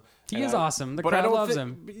awesome. He And is I- awesome. The but I crowd don't loves thi-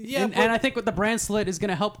 him. Yeah, and, but- and I think with the brand split is going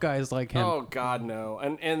to help guys like him. Oh God, no!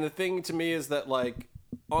 And the thing to me is that like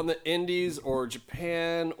on the Indies or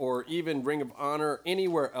Japan or even Ring of Honor,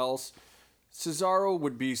 anywhere else, Cesaro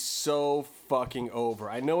would be so fucking over.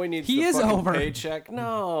 I know he needs He the is fucking over. paycheck.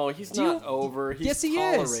 No, he's not over. He's Yes, he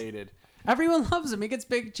is. tolerated. Everyone loves him. He gets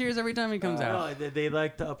big cheers every time he comes out. No, they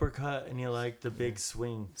like the uppercut and you like the big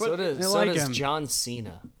swing. So they does like him. John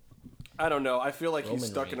Cena. I don't know. I feel like he's Roman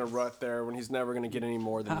stuck in a Reigns. rut there when he's never going to get any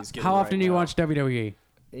more than he's getting. How often right do you now. watch WWE?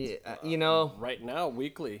 Yeah, you know, Right now,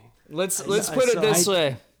 weekly. let's I put it saw- this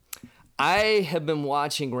way. I have been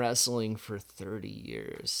watching wrestling for 30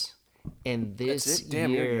 years. And this That's it?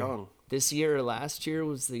 Damn, you're year, young. this year or last year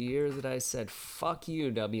was the year that I said, fuck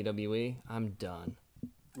you, WWE. I'm done.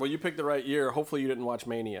 Well, you picked the right year. Hopefully, you didn't watch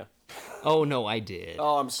Mania. Oh no, I did.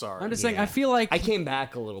 Oh, I'm sorry. I'm just saying. I feel like I came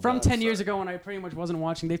back a little from bit. 10 years ago when I pretty much wasn't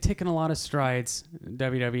watching, they've taken a lot of strides.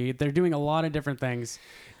 WWE. They're doing a lot of different things.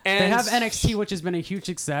 They And have NXT, which has been a huge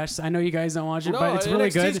success. I know you guys don't watch it, No, but it's really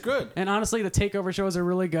NXT 's good. good. And honestly, the takeover shows are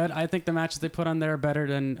really good. I think the matches they put on there are better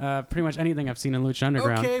than pretty much anything I've seen in Lucha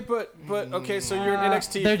Underground. Okay, but okay, so you're an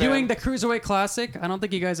NXT. They're fan. doing the Cruiserweight Classic. I don't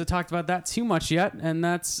think you guys have talked about that too much yet, and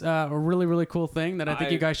that's a really, really cool thing that I think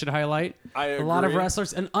you guys should highlight. I A lot of agree.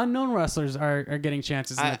 wrestlers and unknown wrestlers are getting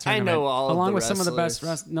chances in the I tournament. know all of along the with some of the best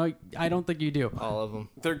wrestlers. No, I don't think you do. all of them,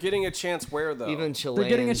 They're getting a chance where though? even Chileans. They're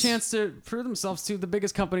getting a chance to prove themselves to the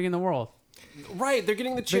biggest company in the world. Right, they're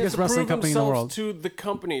getting the chance Biggest to wrestling prove company in the themselves world. to the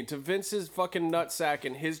company, to Vince's fucking nutsack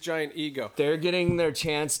and his giant ego. They're getting their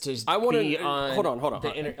chance to I want be to on. hold on.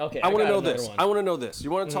 Okay, I want to got know another this. one. I want to know this.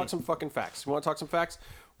 You want to talk some fucking facts? You want to talk some facts?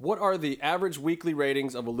 What are the average weekly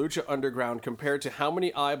ratings of a Lucha Underground compared to how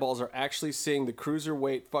many eyeballs are actually seeing the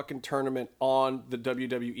cruiserweight fucking tournament on the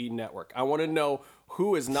WWE network? I want to know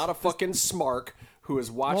who is not a fucking smark, who is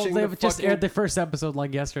Well, watching they've the just fucking... aired the first episode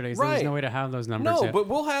like yesterday, so there's Right. no way to have those numbers No, yet. but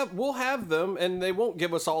we'll have them, and they won't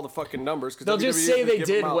give us all the fucking numbers. 'Cause They'll just WWE say they give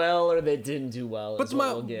did them out. well or they didn't do well. But is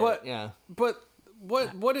what we'll get. but yeah. but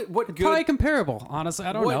what Probably good comparable, honestly.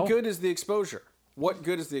 I don't what know. good is the exposure? What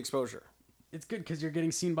good is the exposure? It's good because you're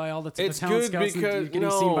getting seen by all the It's talent good scouts, and you're because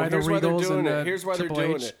getting seen by the here's why they're Regals doing and it. the Here's why they're Triple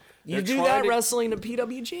doing H. it. You They're do trying that to- wrestling to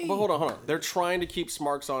PWG. But hold on. They're trying to keep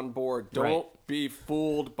Smarks on board. Don't Right. be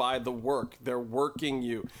fooled by the work. They're working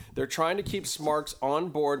you. They're trying to keep Smarks on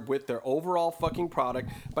board with their overall fucking product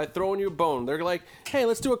by throwing you a bone. They're like, hey,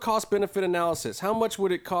 let's do a cost-benefit analysis. How much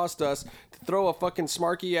would it cost us to throw a fucking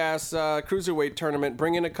smarky-ass cruiserweight tournament,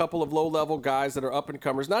 bring in a couple of low-level guys that are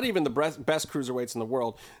up-and-comers, not even the best cruiserweights in the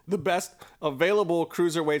world, the best available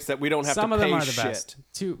cruiserweights that we don't have Some to of pay them are the shit. best.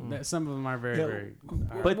 Some of them are very.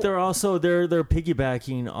 But they're also they're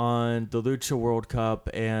piggybacking on the Lucha World Cup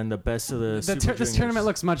and the best of the Super This Juniors. tournament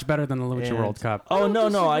looks much better than the Lucha And- World Cup. Oh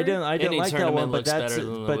no, I didn't Any like that tournament one, but looks that's better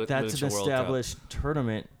than the that's Lucha an World Cup. established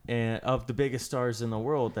tournament and of the biggest stars in the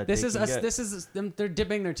world that This they is can us. get. This is them. They're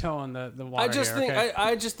dipping their toe in the water. I just here, think okay?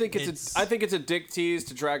 I just think I think it's a dick tease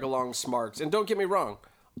to drag along Smarks. And don't get me wrong,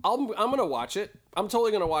 I'm gonna watch it. I'm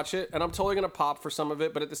totally gonna watch it, and I'm totally gonna pop for some of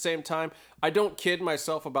it. But at the same time, I don't kid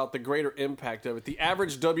myself about the greater impact of it. The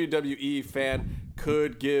average WWE fan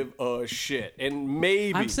could give a shit, and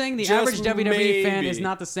maybe I'm saying the just average WWE fan maybe- is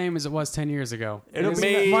not the same as it was 10 years ago. It'll It's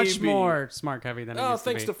be- much maybe. more smart heavy than it Oh, used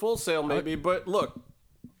thanks to to be. Full Sail, maybe. But look,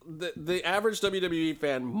 the average WWE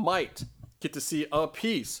fan might get to see a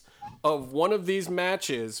piece of one of these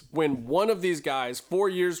matches when one of these guys 4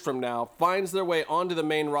 years from now finds their way onto the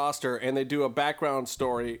main roster and they do a background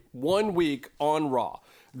story 1 week on Raw.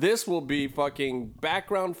 This will be fucking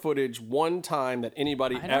background footage one time that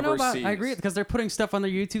anybody I don't know ever about. sees. I agree because they're putting stuff on their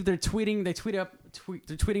YouTube. They're tweeting. They're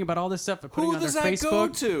tweeting about all this stuff. They're putting Who on their does that Facebook. go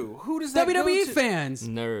to? Who does that WWE go to? fans.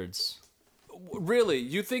 Nerds. Really?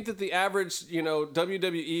 You think that the average,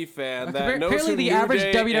 WWE fan that knows Apparently, who the New average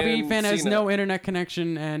Day WWE and fan has Cena- no internet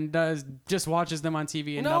connection and just watches them on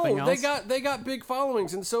TV and nothing No, else. they got big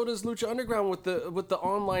followings, and so does Lucha Underground with the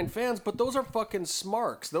online fans. But those are fucking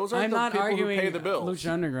smarks. Those aren't I'm the not people arguing who pay the bills.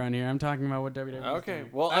 Lucha Underground here. I'm talking about what WWE. is Okay, doing.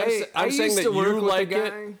 well, I I'm saying used that to work you with a like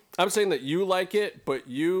it. guy- I'm saying that you like it, but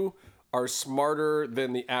you are smarter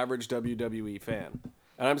than the average WWE fan.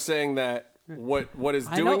 And I'm saying that what is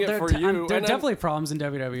I know doing it there for there you? are and I'm- definitely problems in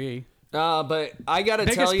WWE. But I gotta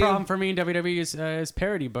tell Biggest you, problem for me in WWE is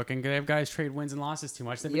parody booking. They have guys trade wins and losses too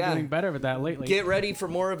much. They've been Yeah. doing better with that lately. get ready for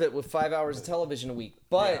more of it with 5 hours of television a week.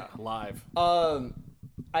 But Yeah, live.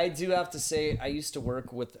 I do have to say, I used to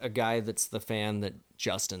work with a guy that's the fan that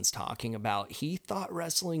Justin's talking about. He thought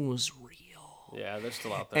wrestling was real. Yeah, they're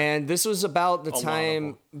still out there. And this was about the lot of time.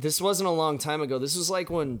 them. This wasn't a long time ago. This was like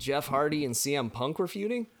when Jeff Hardy and CM Punk were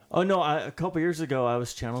feuding. Oh no! A couple years ago, I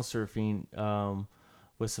was channel surfing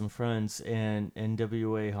with some friends, and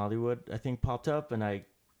NWA Hollywood I think popped up, and I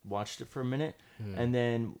watched it for a minute, and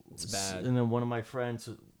then bad. and then one of my friends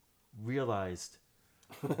realized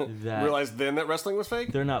that Realized then that wrestling was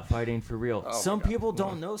fake. they're not fighting for real. Some God. people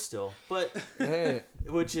don't know still, but Hey,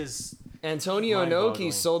 which is Antonio Mind-boggling.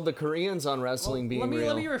 Inoki sold the Koreans on wrestling being let me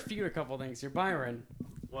real. refute a couple things here, Byron.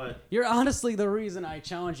 what. You're honestly the reason I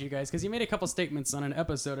challenge you guys because you made a couple statements on an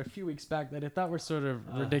episode a few weeks back that I thought were sort of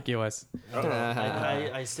ridiculous.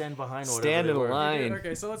 I stand behind whatever Stand they in were. line.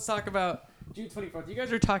 Okay, so let's talk about June 24th. You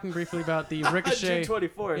guys were talking briefly about the Ricochet. June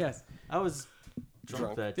 24th. Yes. I was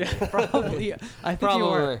drunk that day. Yeah, probably. I think Probably.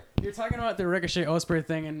 you were. You're talking about the Ricochet Ospreay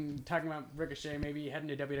thing and talking about Ricochet maybe heading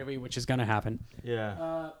to WWE, which is going to happen.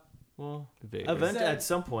 Yeah. Well, Vader. event said- at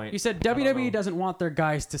some point. You said I don't know. WWE doesn't want their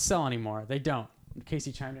guys to sell anymore. They don't.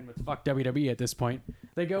 Casey chimed in with fuck WWE at this point.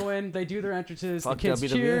 They go in, they do their entrances, Fuck the kids WWE.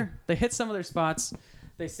 cheer, they hit some of their spots,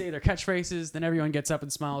 they say their catchphrases, then everyone gets up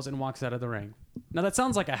and smiles and walks out of the ring. Now that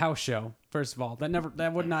sounds like a house show. First of all,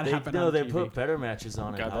 that would not happen. No, on they TV. put better matches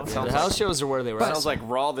on it. God, that House sounds The house shows are where they were. Sounds like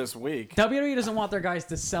Raw this week. WWE doesn't want their guys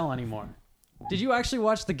to sell anymore. Did you actually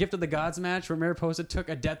watch the Gift of the Gods match where Mariposa took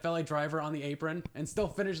a Death Valley driver on the apron and still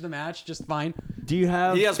finished the match just fine? Do you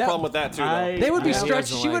have? He has a That- problem with that too, though. They would be Yeah, he stretched.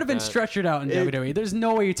 doesn't She would like have been that. stretchered out in WWE. There's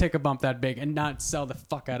no way you take a bump that big and not sell the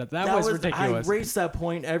fuck out of it. That was ridiculous. I raised that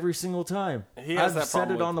point every single time. He has I've that said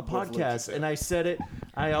problem it on the with Lucha, podcast, too. and I said it.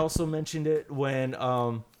 I also mentioned it when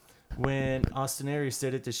Austin Aries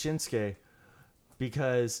did it to Shinsuke,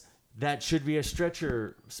 because that should be a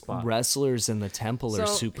stretcher spot. Wrestlers in the temple are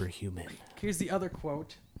So- superhuman. Here's the other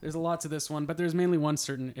quote. There's a lot to this one, but there's mainly one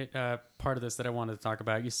certain part of this that I wanted to talk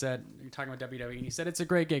about. You're talking about WWE, and you said it's a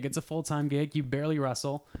great gig. It's a full-time gig. You barely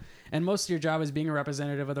wrestle, and most of your job is being a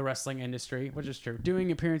representative of the wrestling industry, which is true.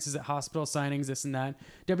 Doing appearances at hospital signings, this and that.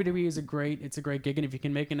 WWE is a great gig, and if you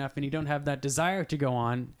can make enough, and you don't have that desire to go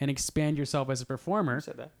on and expand yourself as a performer,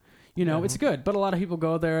 you know, it's good. But a lot of people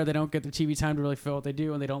go there, they don't get the TV time to really feel what they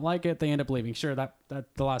do, and they don't like it. They end up leaving. Sure, that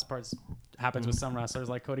the last part happens with some wrestlers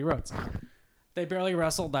like Cody Rhodes. They barely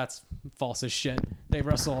wrestle. That's false as shit. They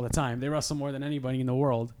wrestle all the time. They wrestle more than anybody in the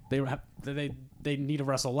world. They need to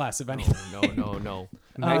wrestle less, if anything. No.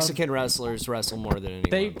 Mexican wrestlers wrestle more than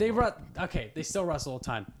anyone. They still wrestle a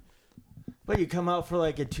ton. But you come out for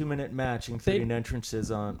like a 2-minute match, including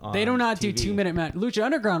entrances on They do not do TV. 2-minute match. Lucha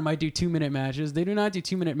Underground might do 2-minute matches. They do not do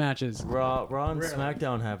 2-minute matches. Raw and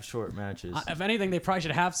SmackDown have short matches. If anything, they probably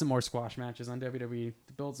should have some more squash matches on WWE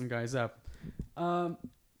to build some guys up.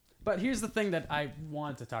 But here's the thing that I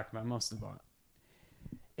wanted to talk about most of all.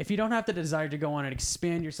 If you don't have the desire to go on and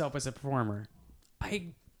expand yourself as a performer,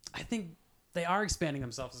 I think they are expanding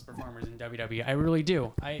themselves as performers in WWE. I really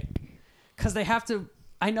do. Because they have to.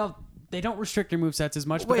 I know they don't restrict their movesets as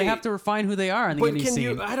much, but they Wait. have to refine who they are in the But indie can scene.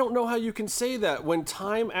 you? I don't know how you can say that when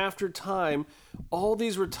time after time, all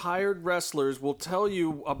these retired wrestlers will tell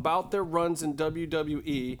you about their runs in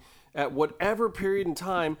WWE at whatever period in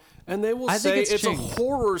time, and they will I think say it's it's a changed.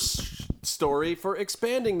 horror story for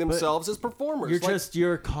expanding themselves as performers.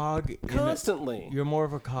 You're a cog constantly. You're more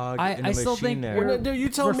of a cog in a I machine still think there. we're Well, no, you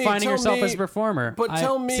tell me- refining tell yourself me- as a performer. but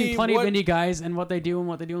tell me see plenty what- of indie guys and what they do in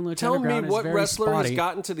Lucha Tell me Underground is what very wrestler has spotty.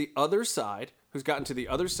 gotten to the other side,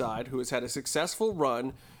 who has had a successful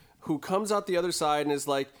run, who comes out the other side and is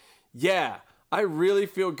like, yeah, I really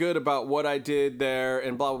feel good about what I did there,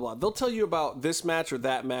 and blah, blah, blah. They'll tell you about this match or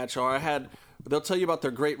that match, or they'll tell you about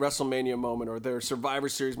their great WrestleMania moment or their Survivor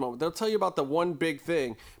Series moment. They'll tell you about the one big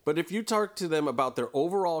thing. But if you talk to them about their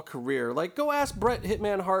overall career, like go ask Bret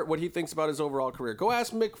Hitman Hart what he thinks about his overall career. Go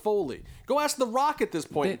ask Mick Foley. Go ask The Rock at this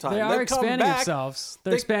point in time. They are They'll come expanding back- themselves.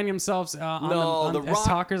 They're expanding themselves No, The as Rock-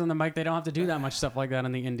 talkers on the mic. They don't have to do that much stuff like that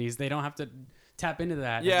in the indies. They don't have to tap into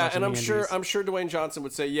that. Yeah, as much and in I'm the sure indies. Dwayne Johnson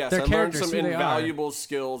would say yes. Their I learned characters, some who they are. invaluable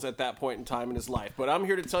skills at that point in time in his life. But I'm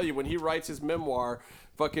here to tell you, when he writes his memoir,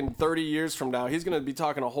 fucking 30 years from now, he's going to be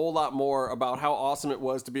talking a whole lot more about how awesome it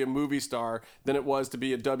was to be a movie star than it was to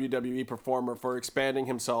be a WWE performer for expanding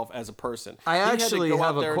himself as a person. I He had to actually go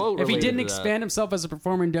have out a there- quote If he related didn't to that. expand himself as a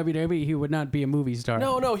performer in WWE, he would not be a movie star.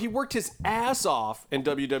 No, he worked his ass off in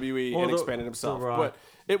WWE Well, and the- expanded himself. The Rock- But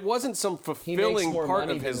it wasn't some He makes fulfilling more part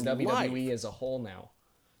money of his than WWE life. as a whole now.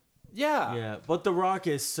 Yeah. Yeah, but The Rock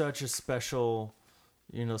is such a special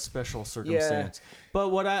circumstance. But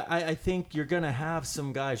what I think you're gonna have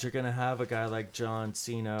some guys. You're gonna have a guy like John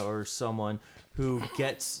Cena or someone who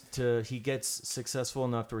gets successful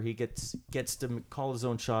enough to where he gets to call his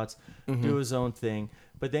own shots, do his own thing.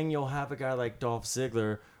 But then you'll have a guy like Dolph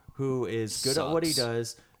Ziggler who is good at what he Sucks.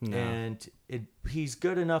 does, and he's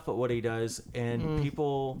good enough at what he does, and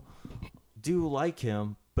people do like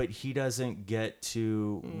him. But he doesn't get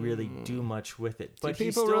to really do much with it. But he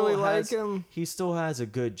people still really like has, him? He still has a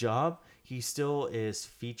good job. He still is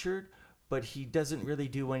featured, but he doesn't really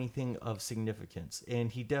do anything of significance. And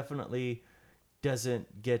he definitely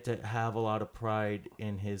doesn't get to have a lot of pride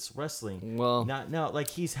in his wrestling. Well- not now. Like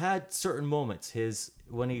he's had certain moments.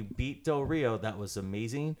 When he beat Del Rio, that was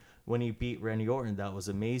amazing. When he beat Randy Orton, that was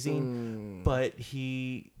amazing. But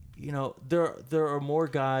there are more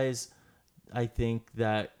guys, I think,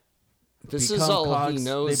 that This become is all cogs, he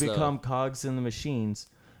knows, They become though. cogs in the machines,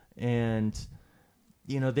 and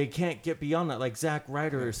they can't get beyond that. Like Zack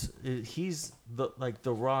Ryder, he's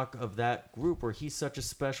the Rock of that group, where he's such a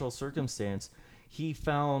special circumstance. He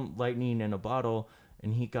found lightning in a bottle,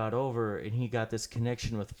 and he got over, and he got this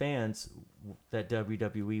connection with fans that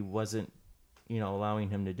WWE wasn't, allowing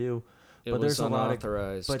him to do. It but was there's a lot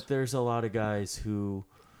unauthorized. of there's a lot of guys who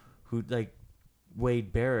like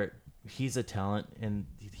Wade Barrett. He's a talent, and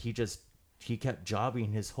he kept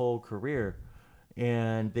jobbing his whole career,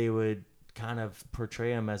 and they would kind of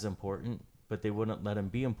portray him as important, but they wouldn't let him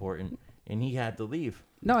be important, and he had to leave.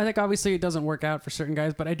 No, I think obviously it doesn't work out for certain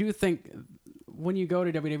guys, but I do think when you go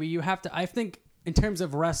to WWE, you have to. I think in terms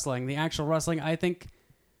of wrestling, the actual wrestling, I think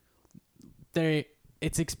they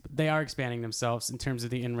are expanding themselves in terms of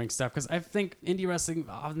the in-ring stuff, because I think indie wrestling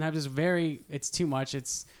often have this it's too much.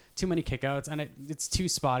 It's too many kickouts, and it's too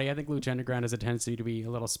spotty. I think Lucha Underground has a tendency to be a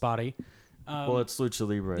little spotty. Well, it's Lucha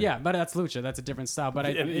Libre. Yeah, but that's Lucha. That's a different style.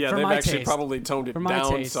 But Yeah, for they've my actually taste, probably toned it for my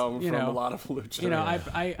down taste, some you from know, a lot of Lucha. You know,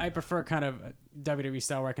 I prefer kind of WWE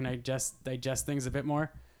style where I can digest things a bit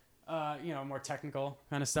more. More technical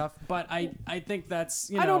kind of stuff. But I think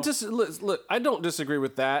that's I don't look. I don't disagree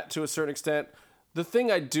with that to a certain extent. The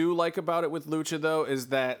thing I do like about it with Lucha, though, is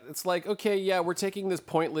that it's like, okay, yeah, we're taking this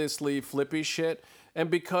pointlessly flippy shit, and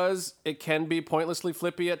because it can be pointlessly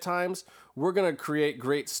flippy at times, we're gonna create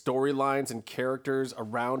great storylines and characters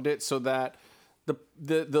around it, so that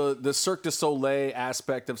the Cirque du Soleil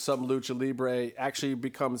aspect of some Lucha Libre actually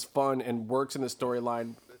becomes fun and works in the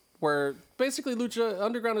storyline. Where basically Lucha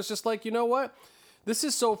Underground is just like, you know what? This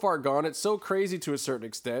is so far gone. It's so crazy to a certain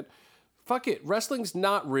extent. Fuck it. Wrestling's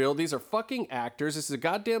not real. These are fucking actors. This is a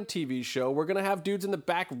goddamn TV show. We're going to have dudes in the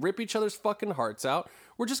back rip each other's fucking hearts out.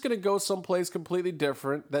 We're just going to go someplace completely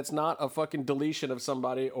different. That's not a fucking deletion of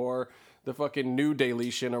somebody or the fucking new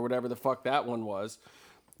deletion or whatever the fuck that one was.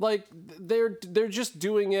 Like, they're just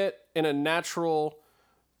doing it in a natural,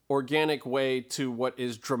 organic way to what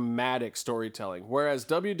is dramatic storytelling. Whereas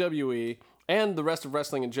WWE and the rest of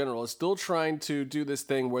wrestling in general is still trying to do this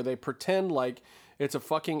thing where they pretend like it's a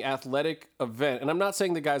fucking athletic event. And I'm not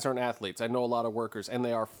saying the guys aren't athletes. I know a lot of workers, and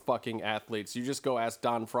they are fucking athletes. You just go ask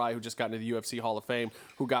Don Fry, who just got into the UFC Hall of Fame,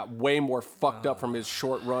 who got way more fucked up from his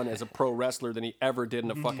short run as a pro wrestler than he ever did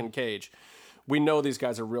in a fucking cage. We know these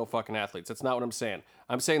guys are real fucking athletes. That's not what I'm saying.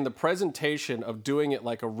 I'm saying the presentation of doing it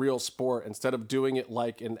like a real sport instead of doing it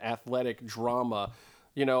like an athletic drama,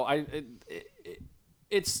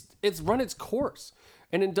 it's run its course.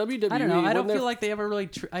 And in WWE, I don't know. I don't feel like they ever really.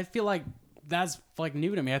 I feel like that's like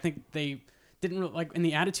new to me. I think they didn't really, like in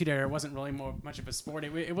the Attitude Era. It wasn't really much of a sport.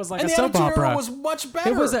 It was like and a the soap Attitude opera. Era was much better.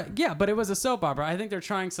 It was but it was a soap opera. I think they're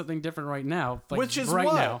trying something different right now. Like Which is right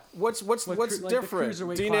what? now. What's Like the different?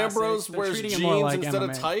 Cruiserweight Dean Classics, Ambrose they're wears treating jeans it more like instead of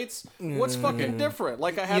MMA. tights. What's fucking different?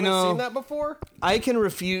 Like I haven't know, seen that before. I can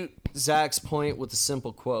refute Zach's point with a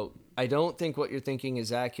simple quote. I don't think what you're thinking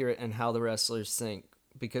is accurate and how the wrestlers think.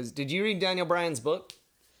 Because did you read Daniel Bryan's book?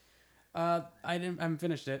 I haven't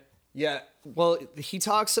finished it. Yeah. Well, he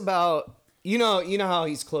talks about you know how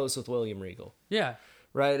he's close with William Regal. Yeah.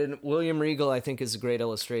 Right, and William Regal, I think, is a great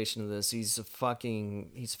illustration of this. He's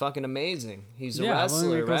fucking amazing. He's a wrestler,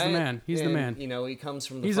 William Regal's right? the man. He's the man. You know, he comes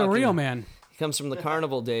from the He's a real man. He comes from the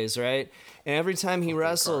carnival days, right? And every time he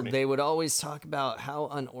wrestled, they would always talk about how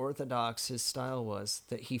unorthodox his style was.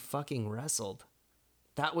 That he fucking wrestled.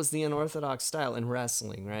 That was the unorthodox style in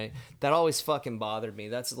wrestling, right? That always fucking bothered me.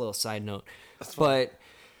 That's a little side note. But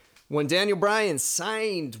when Daniel Bryan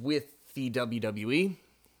signed with the WWE,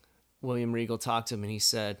 William Regal talked to him and he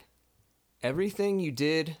said, everything you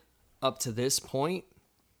did up to this point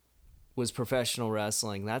was professional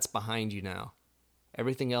wrestling. That's behind you now.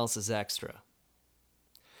 Everything else is extra.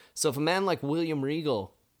 So if a man like William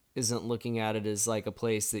Regal isn't looking at it as like a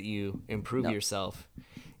place that you improve yourself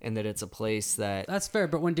and that it's a place that That's fair,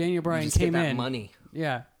 but when Daniel you Bryan just came get that in, money.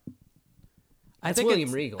 yeah. That's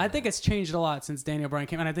William Regal, I think man. it's changed a lot since Daniel Bryan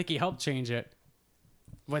came, and I think he helped change it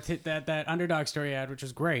with that underdog story ad, which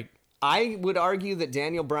was great. I would argue that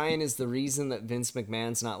Daniel Bryan is the reason that Vince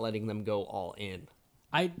McMahon's not letting them go all in.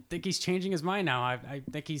 I think he's changing his mind now. I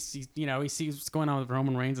think he sees what's going on with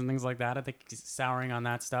Roman Reigns and things like that. I think he's souring on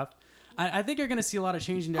that stuff. I think you're going to see a lot of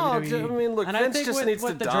change in WWE. I mean, look, and Vince I think just with, needs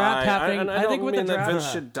with to the die. draft happening, I don't think with mean the that draft,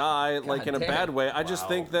 Vince should die like in a damn. bad way. I just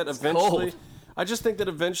think that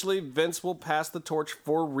eventually, Vince will pass the torch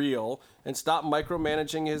for real and stop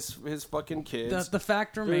micromanaging his fucking kids. the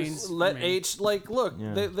fact remains. Let H look.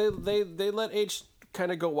 Yeah. They let H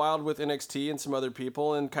kind of go wild with NXT and some other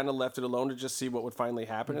people and kind of left it alone to just see what would finally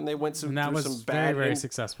happen. And they went and that through was some very, bad, very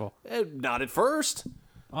successful. not at first.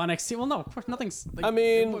 On NXT, well, no, of course, nothing's. Like, I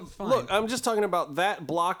mean, it was fine. look, I'm just talking about that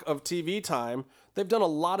block of TV time. They've done a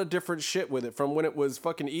lot of different shit with it, from when it was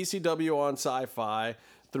fucking ECW on Sci-Fi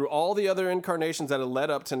through all the other incarnations that had led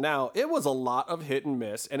up to now, it was a lot of hit and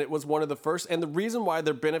miss. And it was one of the first. And the reason why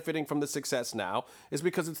they're benefiting from the success now is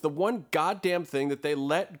because it's the one goddamn thing that they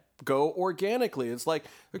let go organically. It's like,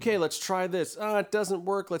 okay, let's try this. It doesn't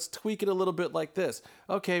work. Let's tweak it a little bit like this.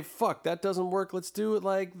 Okay, fuck, that doesn't work. Let's do it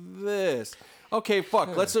like this. Okay,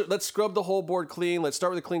 fuck, let's scrub the whole board clean. Let's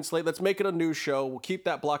start with a clean slate. Let's make it a new show. We'll keep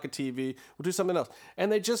that block of TV. We'll do something else. And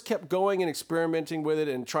they just kept going and experimenting with it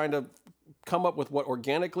and trying to come up with what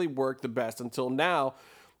organically worked the best until now.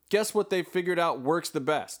 Guess what they figured out works the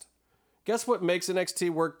best? Guess what makes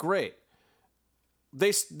NXT work great?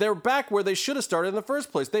 They're back where they should have started in the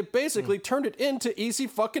first place. They basically turned it into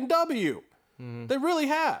EC-fucking-W. They really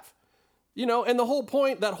have. You know, and the whole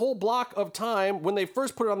point, that whole block of time, when they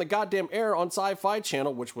first put it on the goddamn air on Sci-Fi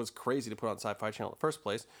Channel, which was crazy to put on Sci-Fi Channel in the first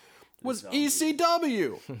place, was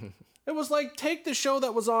ECW. It was like, take the show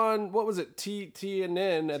that was on, what was it,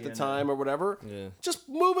 TNN at the time or whatever, just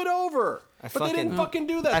move it over. But they didn't fucking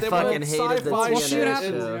do that. I They fucking went hated the Sci-Fi TNN shit.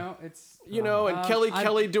 happens, show. And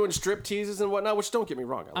Kelly doing strip teases and whatnot, which don't get me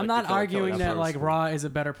wrong. I'm not arguing that like Raw is a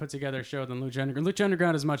better put together show than Lucha Underground. Lucha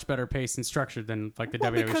Underground is much better paced and structured than like the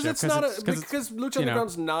WWE because show. it's not because Lucha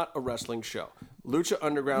Underground's not a wrestling show. Lucha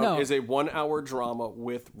Underground is a 1 hour drama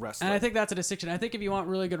with wrestling. And I think that's a distinction. I think if you want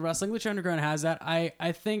really good wrestling, Lucha Underground has that.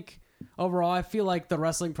 I think overall, I feel like the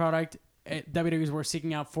wrestling product WWE were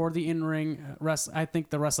seeking out for the in-ring wrestling. I think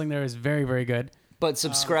the wrestling there is very, very good. But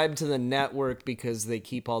subscribe to the network because they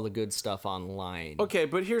keep all the good stuff online. Okay,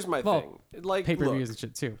 but here's my thing. Like, Pay-per-views look, and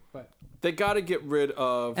shit too. But they got to get rid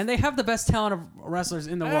of. and they have the best talent of wrestlers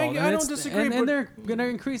in the world. I don't disagree, And but they're going to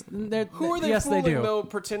increase. Who are they yes, fooling they do. though,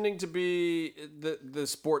 pretending to be the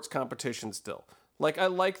sports competition still? Like, I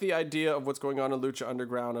like the idea of what's going on in Lucha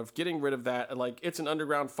Underground, of getting rid of that. Like, it's an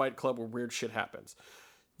underground fight club where weird shit happens.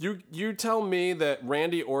 You tell me that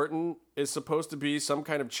Randy Orton is supposed to be some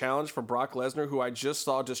kind of challenge for Brock Lesnar, who I just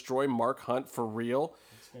saw destroy Mark Hunt for real,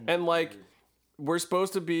 and like we're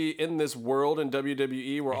supposed to be in this world in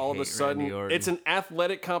WWE where all of a sudden it's an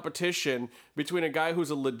athletic competition between a guy who's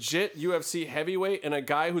a legit UFC heavyweight and a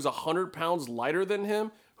guy who's 100 pounds lighter than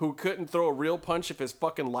him who couldn't throw a real punch if his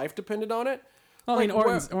fucking life depended on it. Well, I mean,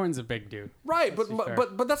 Like, Orton's a big dude. Right,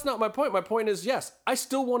 but that's not my point. My point is, yes, I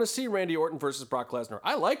still want to see Randy Orton versus Brock Lesnar.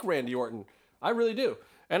 I like Randy Orton. I really do.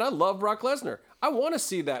 And I love Brock Lesnar. I want to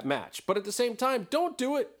see that match. But at the same time, don't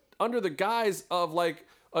do it under the guise of like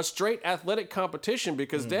a straight athletic competition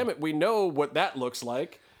because damn it, we know what that looks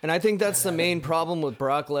like. And I think that's the main problem with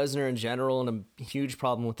Brock Lesnar in general, and a huge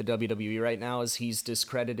problem with the WWE right now is he's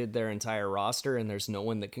discredited their entire roster, and there's no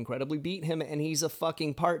one that can credibly beat him, and he's a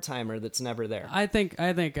fucking part-timer that's never there. I think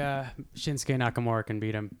Shinsuke Nakamura can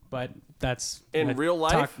beat him, but that's In real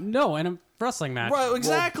life? No, in a wrestling match. Right,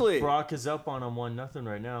 exactly. Brock is up on him 1-0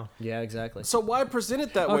 right now. Yeah, exactly. So why present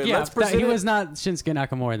it that Oh, way? yeah, Let's present he it. was not Shinsuke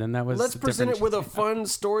Nakamura. Then that was. Let's a present it different- with a fun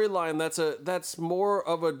storyline. That's more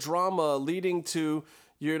of a drama leading to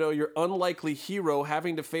your unlikely hero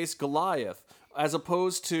having to face Goliath, as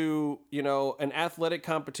opposed to an athletic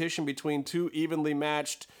competition between two evenly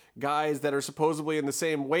matched guys that are supposedly in the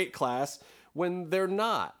same weight class when they're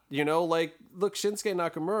not. Like, look, Shinsuke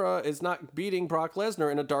Nakamura is not beating Brock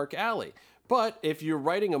Lesnar in a dark alley. But if you're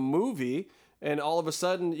writing a movie and all of a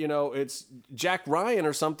sudden, it's Jack Ryan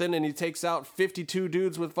or something, and he takes out 52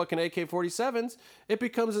 dudes with fucking AK-47s, it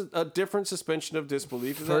becomes a different suspension of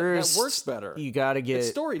disbelief. That works better. You gotta get It's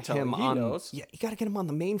storytelling. him He on. knows. Yeah, you gotta get him on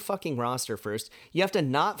the main fucking roster first. You have to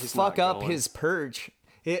not fuck not up going. his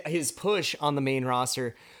push on the main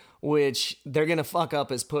roster, which they're gonna fuck up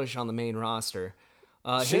his push on the main roster.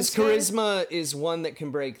 His Shinsuke? charisma is one that can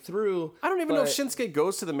break through. I don't even know if but Shinsuke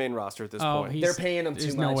goes to the main roster at this Oh, point. he's- they're paying him too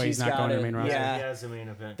there's much. no way he's not going to the main roster. Yeah, He has a main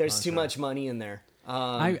event. there's too contract. much money in there.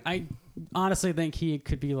 I honestly think he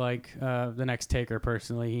could be like the next Taker.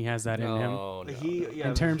 Personally, he has that in him. Oh, no.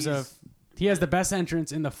 In terms of, he has the best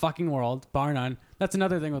entrance in the fucking world, bar none. That's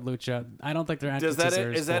another thing with Lucha. I don't think their Does entrances that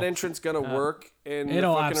are is that cool. entrance gonna work in the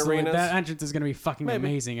It'll fucking absolutely. arenas? That entrance is going to be fucking Maybe.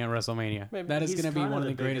 amazing at WrestleMania. Maybe. That is He's going to be kinda one of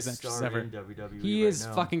the the greatest biggest entrances star ever. in WWE He right is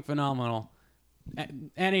now. fucking phenomenal,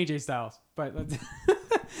 and AJ Styles. But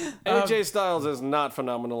AJ Styles is not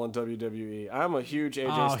phenomenal in WWE. I'm a huge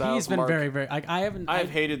AJ Styles he's been mark. very, very. Like, I've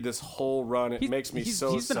hated this whole run. It makes me he's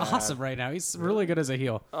so He's been sad. awesome right now. He's really good as a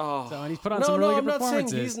heel. Oh. So, and he's put on No, some really I'm good not saying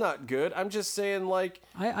performances. he's not good. I'm just saying, like,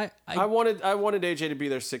 I I wanted AJ to be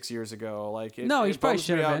there 6 years ago. Like, No, he it probably bums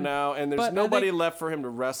should me have out been. now, and there's But I nobody think- left for him to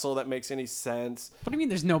wrestle that makes any sense. What do you mean?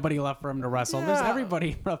 There's nobody left for him to wrestle. There's Yeah.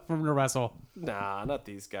 everybody left for him to wrestle. Nah, not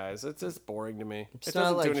these guys. It's just boring to me. It's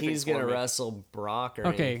not like he's gonna wrestle Brock or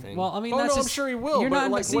Okay, Okay, anything. well, I mean, Oh, that's no, I'm just, sure he will, You're but,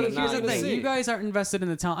 not. like, See, what here's are you the gonna thing: see? you guys aren't invested in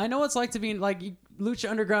the talent. I know what it's like to be like Lucha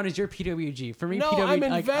Underground is your PWG. For me, No, PWG. I'm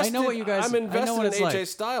like, invested. I know what you guys. I'm I know invested what in it's AJ like.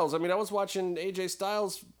 Styles. I mean, I was watching AJ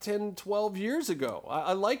Styles 10, 12 years ago.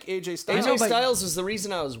 I like AJ Styles. AJ but- Styles was the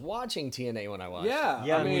reason I was watching TNA when I watched. Yeah,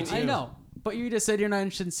 Yeah, I me mean, too. I know, but you just said you're not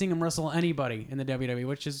interested in seeing him wrestle anybody in the WWE,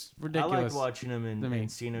 which is I ridiculous. like watching him to me,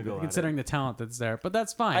 and Cena go considering the talent that's there. But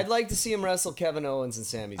that's fine. I'd like to see him wrestle Kevin Owens and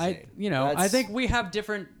Sami Zayn. I That's- think we have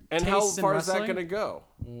different. and how tastes in far is that wrestling. going to go?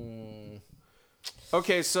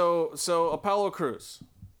 Okay, so Apollo Crews,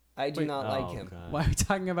 I do not like him. God. Why are we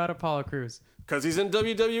talking about Apollo Crews? because he's in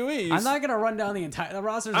WWE. I'm not gonna run down the entire the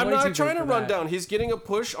roster. I'm way too not big trying to for run that. down. He's getting a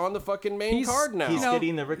push on the fucking main He's- card now. He's know,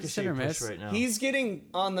 getting the hit Ricochet or push miss. right now. He's getting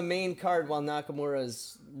on the main card while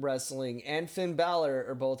Nakamura's wrestling and Finn Balor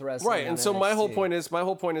are both wrestling. Right, on and so my whole NXT.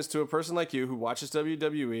 point is to a person like you who watches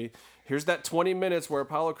WWE, here's that 20 minutes where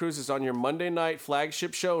Apollo Crews is on your Monday night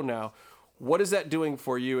flagship show now. What is that doing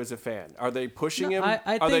for you as a fan? Are they pushing No, him?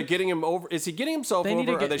 I Are they think getting him over? Is he getting himself They need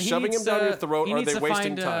over? to get, Are they he shoving him needs down to- your throat? he Or are needs they to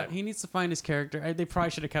wasting find, time? He needs to find his character. They probably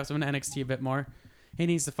should have kept him in NXT a bit more. He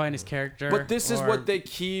needs to find his character. But this is or- what they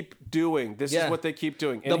keep doing. This Yeah. is what they keep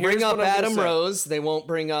doing. And They'll here's bring up what I'm gonna Adam say. Rose. They won't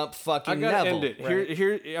bring up fucking I gotta Neville. end it. right?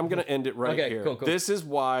 Here, I'm gonna end it right Okay, here. cool. This is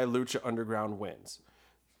why Lucha Underground wins.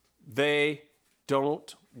 They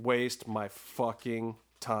don't waste my fucking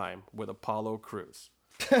time with Apollo Crews.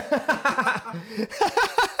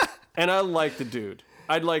 And I like the dude.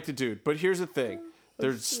 I'd like the dude. But here's the thing.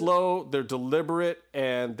 They're slow, they're deliberate,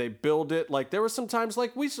 and they build it. Like, there were some times,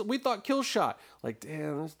 like, we thought Kill Shot. Like,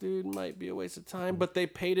 damn, this dude might be a waste of time. But they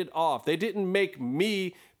paid it off. They didn't make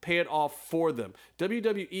me pay it off for them.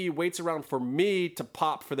 WWE waits around for me to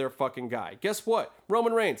pop for their fucking guy. Guess what?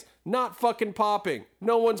 Roman Reigns, not fucking popping.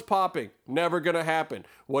 No one's popping. Never gonna happen.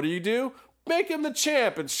 What do? Make him the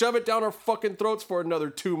champ and shove it down our fucking throats for another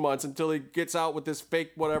 2 months until he gets out with this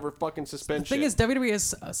fake whatever fucking suspension. The thing is, WWE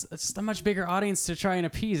has just a much bigger audience to try and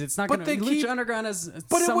appease. It's not But going to. they Lucha keep- Underground is.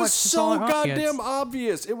 But so it was much so smaller audience. goddamn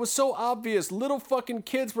obvious. It was so obvious. Little fucking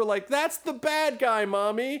kids were like, that's the bad guy,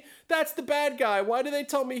 mommy. That's the bad guy. Why do they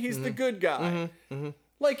tell me he's the good guy?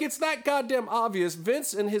 Like, it's that goddamn obvious.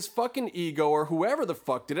 Vince and his fucking ego, or whoever the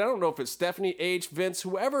fuck did it. I don't know if it's Stephanie H, Vince,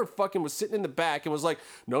 whoever fucking was sitting in the back and was like,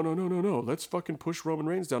 no. Let's fucking push Roman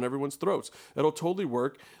Reigns down everyone's throats. It'll totally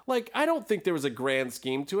work. Like, I don't think there was a grand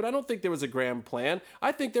scheme to it. I don't think there was a grand plan.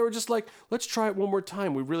 I think they were just like, let's try it one more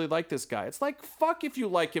time. We really like this guy. It's like, fuck if you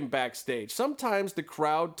like him backstage. Sometimes the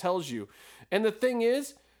crowd tells you. And the thing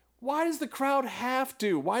is, why does the crowd have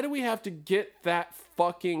to? Why do we have to get that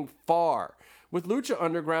fucking far? With Lucha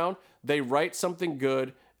Underground, they write something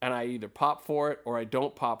good, and I either pop for it or I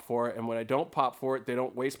don't pop for it. And when I don't pop for it, they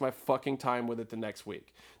don't waste my fucking time with it the next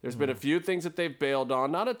week. There's been a few things that they've bailed on,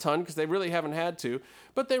 not a ton because they really haven't had to,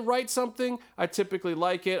 but they write something. I typically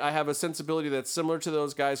like it. I have a sensibility that's similar to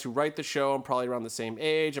those guys who write the show. I'm probably around the same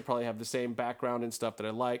age. I probably have the same background and stuff that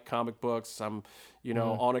I like, comic books. I'm,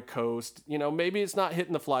 on a coast. Maybe it's not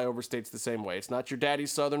hitting the flyover states the same way. It's not your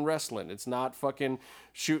daddy's Southern wrestling. It's not fucking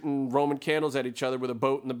shooting Roman candles at each other with a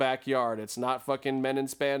boat in the backyard. It's not fucking men in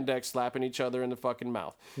spandex slapping each other in the fucking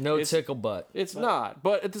mouth. No It's- tickle butt. It's not.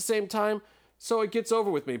 But at the same time, so it gets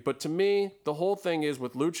over with me. But to me, the whole thing is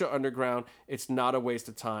with Lucha Underground, it's not a waste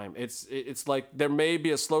of time. It's like there may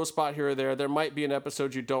be a slow spot here or there. There might be an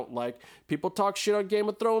episode you don't like. People talk shit on Game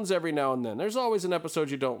of Thrones every now and then. There's always an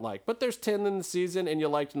episode you don't like. But there's 10 in the season and you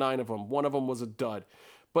liked 9 of them. One of them was a dud.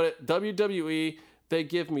 But at WWE, they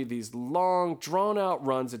give me these long, drawn-out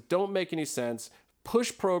runs that don't make any sense.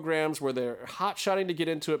 Push programs where they're hot-shotting to get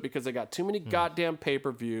into it because they got too many goddamn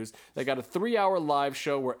pay-per-views. They got a 3-hour live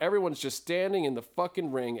show where everyone's just standing in the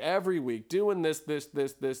fucking ring every week doing this,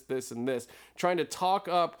 and this, trying to talk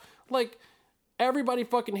up, like, everybody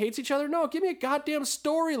fucking hates each other. No, give me a goddamn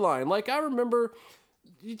storyline. Like, I remember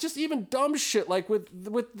just even dumb shit like with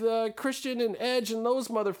Christian and Edge and those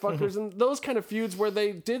motherfuckers and those kind of feuds where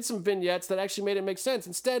they did some vignettes that actually made it make sense.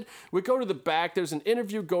 Instead, we go to the back, there's an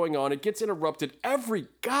interview going on, it gets interrupted every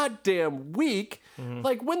goddamn week.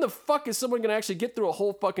 Like, when the fuck is someone gonna actually get through a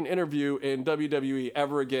whole fucking interview in WWE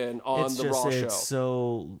ever again on the Raw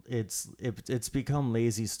show? It's become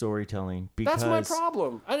lazy storytelling because That's my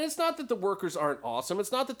problem. And it's not that the workers aren't awesome.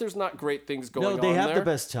 It's not that there's not great things going on. No, they have there. the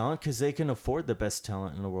best talent because they can afford the best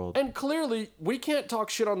talent in the world. And clearly, we can't talk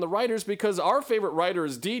shit on the writers because our favorite writer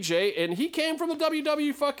is DJ, and he came from the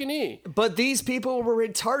WWE fucking E. But these people were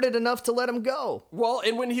retarded enough to let him go. Well,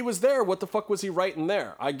 and when he was there, what the fuck was he writing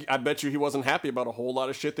there? I bet you he wasn't happy about a whole lot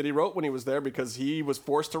of shit that he wrote when he was there because he was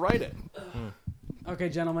forced to write it. Okay,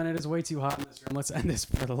 gentlemen, it is way too hot in this room. Let's end this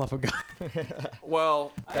for the love of God.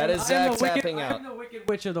 Well, That is I am Zach the wicked- tapping I out. am the wicked Wicked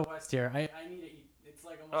Witch of the West here. I need it. It's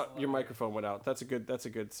like almost. Your microphone went out. That's a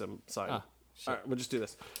good sign. Ah, All right, we'll just do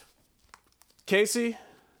this. Casey,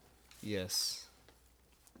 Yes.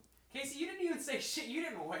 Casey, you didn't even say shit. You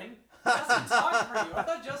didn't win. Justin talked for you. I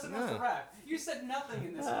thought Justin was the ref. You said nothing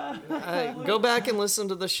in this one. Go back and listen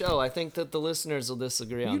to the show. I think that the listeners will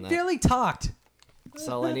disagree on You that. barely talked. That's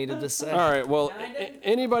all I needed to say. all right. Well, And I didn't-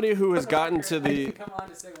 anybody who has gotten to I the, didn't come on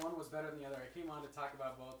to say one was better than the other. I came on to talk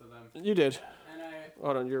about both of them. you did. And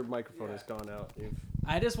Hold on, your microphone has gone out.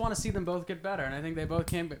 I just want to see them both get better, and I think they both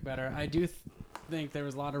can get better. I do think there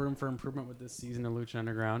was a lot of room for improvement with this season of Lucha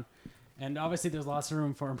Underground, and obviously there's lots of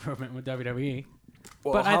room for improvement with WWE.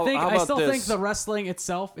 Well, But how I about still this? think the wrestling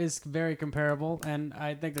itself is very comparable, and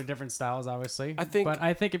I think they're different styles, obviously. But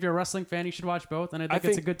I think if you're a wrestling fan, you should watch both, and I think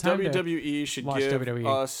it's a good time WWE should watch give WWE.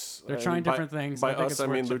 us. They're and trying by- different things. By I think us, it's I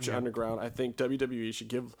mean worth Lucha checking out. Underground. I think WWE should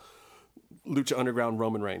give Lucha Underground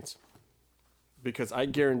Roman Reigns, because I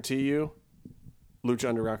guarantee you, Lucha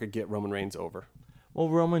Underground could get Roman Reigns over. Well,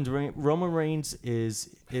 Roman Reigns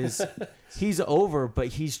is he's over, but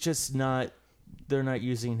he's just not. They're not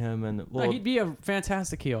using him, and No, he'd be a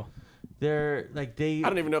fantastic heel. they're like they. I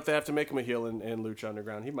don't even know if they have to make him a heel in Lucha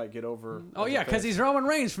Underground. He might get over. Oh, as a yeah, because face. he's Roman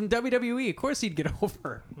Reigns from WWE. Of course he'd get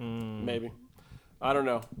over. Maybe. I don't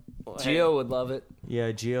know. Well, hey. Gio would love it.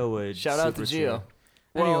 Yeah, Gio would. Shout out to super Gio. cheer.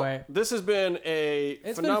 Well, Anyway. this has been a It's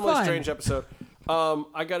been phenomenally fun. strange episode.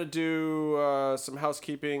 I got to do some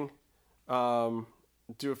housekeeping,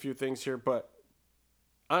 do a few things here, but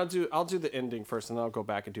I'll do the ending first, and then I'll go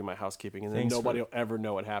back and do my housekeeping, and then Thanks nobody for- will ever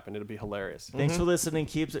know what happened. It'll be hilarious. Thanks for listening.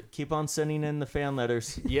 Keep on sending in the fan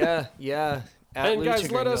letters. Yeah. At And guys, Lucha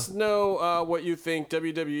let Gringo. us know what you think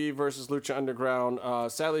WWE versus Lucha Underground.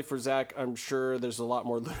 Sadly for Zach, I'm sure there's a lot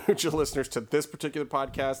more Lucha listeners to this particular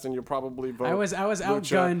podcast, and you'll probably vote. I was Lucha.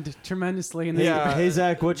 outgunned tremendously in the Yeah. Hey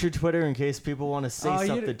Zach, what's your Twitter in case people want to say Oh,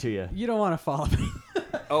 something to you? You don't want to follow me.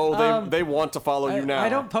 Oh, they want to follow you now. I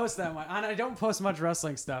don't post that much. I don't post much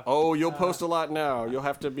wrestling stuff. Oh, you'll post a lot now. You'll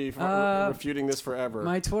have to be refuting this forever.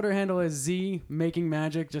 My Twitter handle is Z Making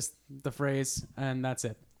Magic, just the phrase, and that's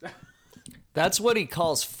it. That's what he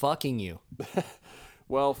calls fucking you.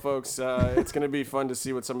 Well, folks, it's going to be fun to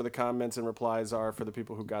see what some of the comments and replies are for the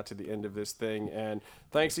people who got to the end of this thing. And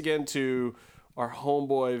thanks again to our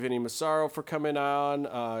homeboy Vinny Massaro for coming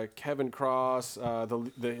on, Kevin Cross,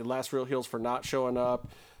 the Last Real Heels for not showing up.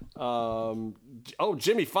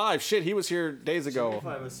 Jimmy Five, shit, he was here days ago.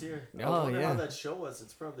 I was here. Oh, yeah. how that show was.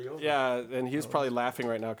 It's probably over. Yeah, and he's probably laughing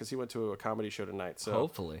right now because he went to a comedy show tonight. So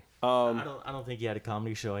Hopefully. I don't think he had a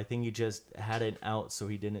comedy show. I think he just had it out so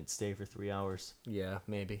he didn't stay for 3 hours. Yeah,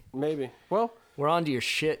 maybe. maybe. Well, We're on to your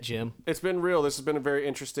shit, Jim. it's been real. This has been a very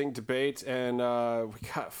interesting debate, and we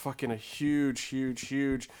got fucking a huge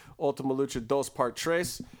Ultima Lucha Dos Part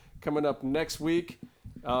Tres coming up next week.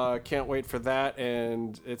 Can't wait for that,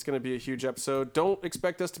 and it's going to be a huge episode. Don't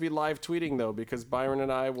expect us to be live tweeting, though, because Byron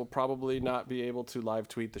and I will probably not be able to live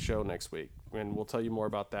tweet the show next week, and we'll tell you more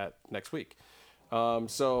about that next week.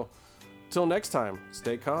 So, till next time,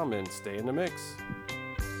 stay calm and stay in the mix.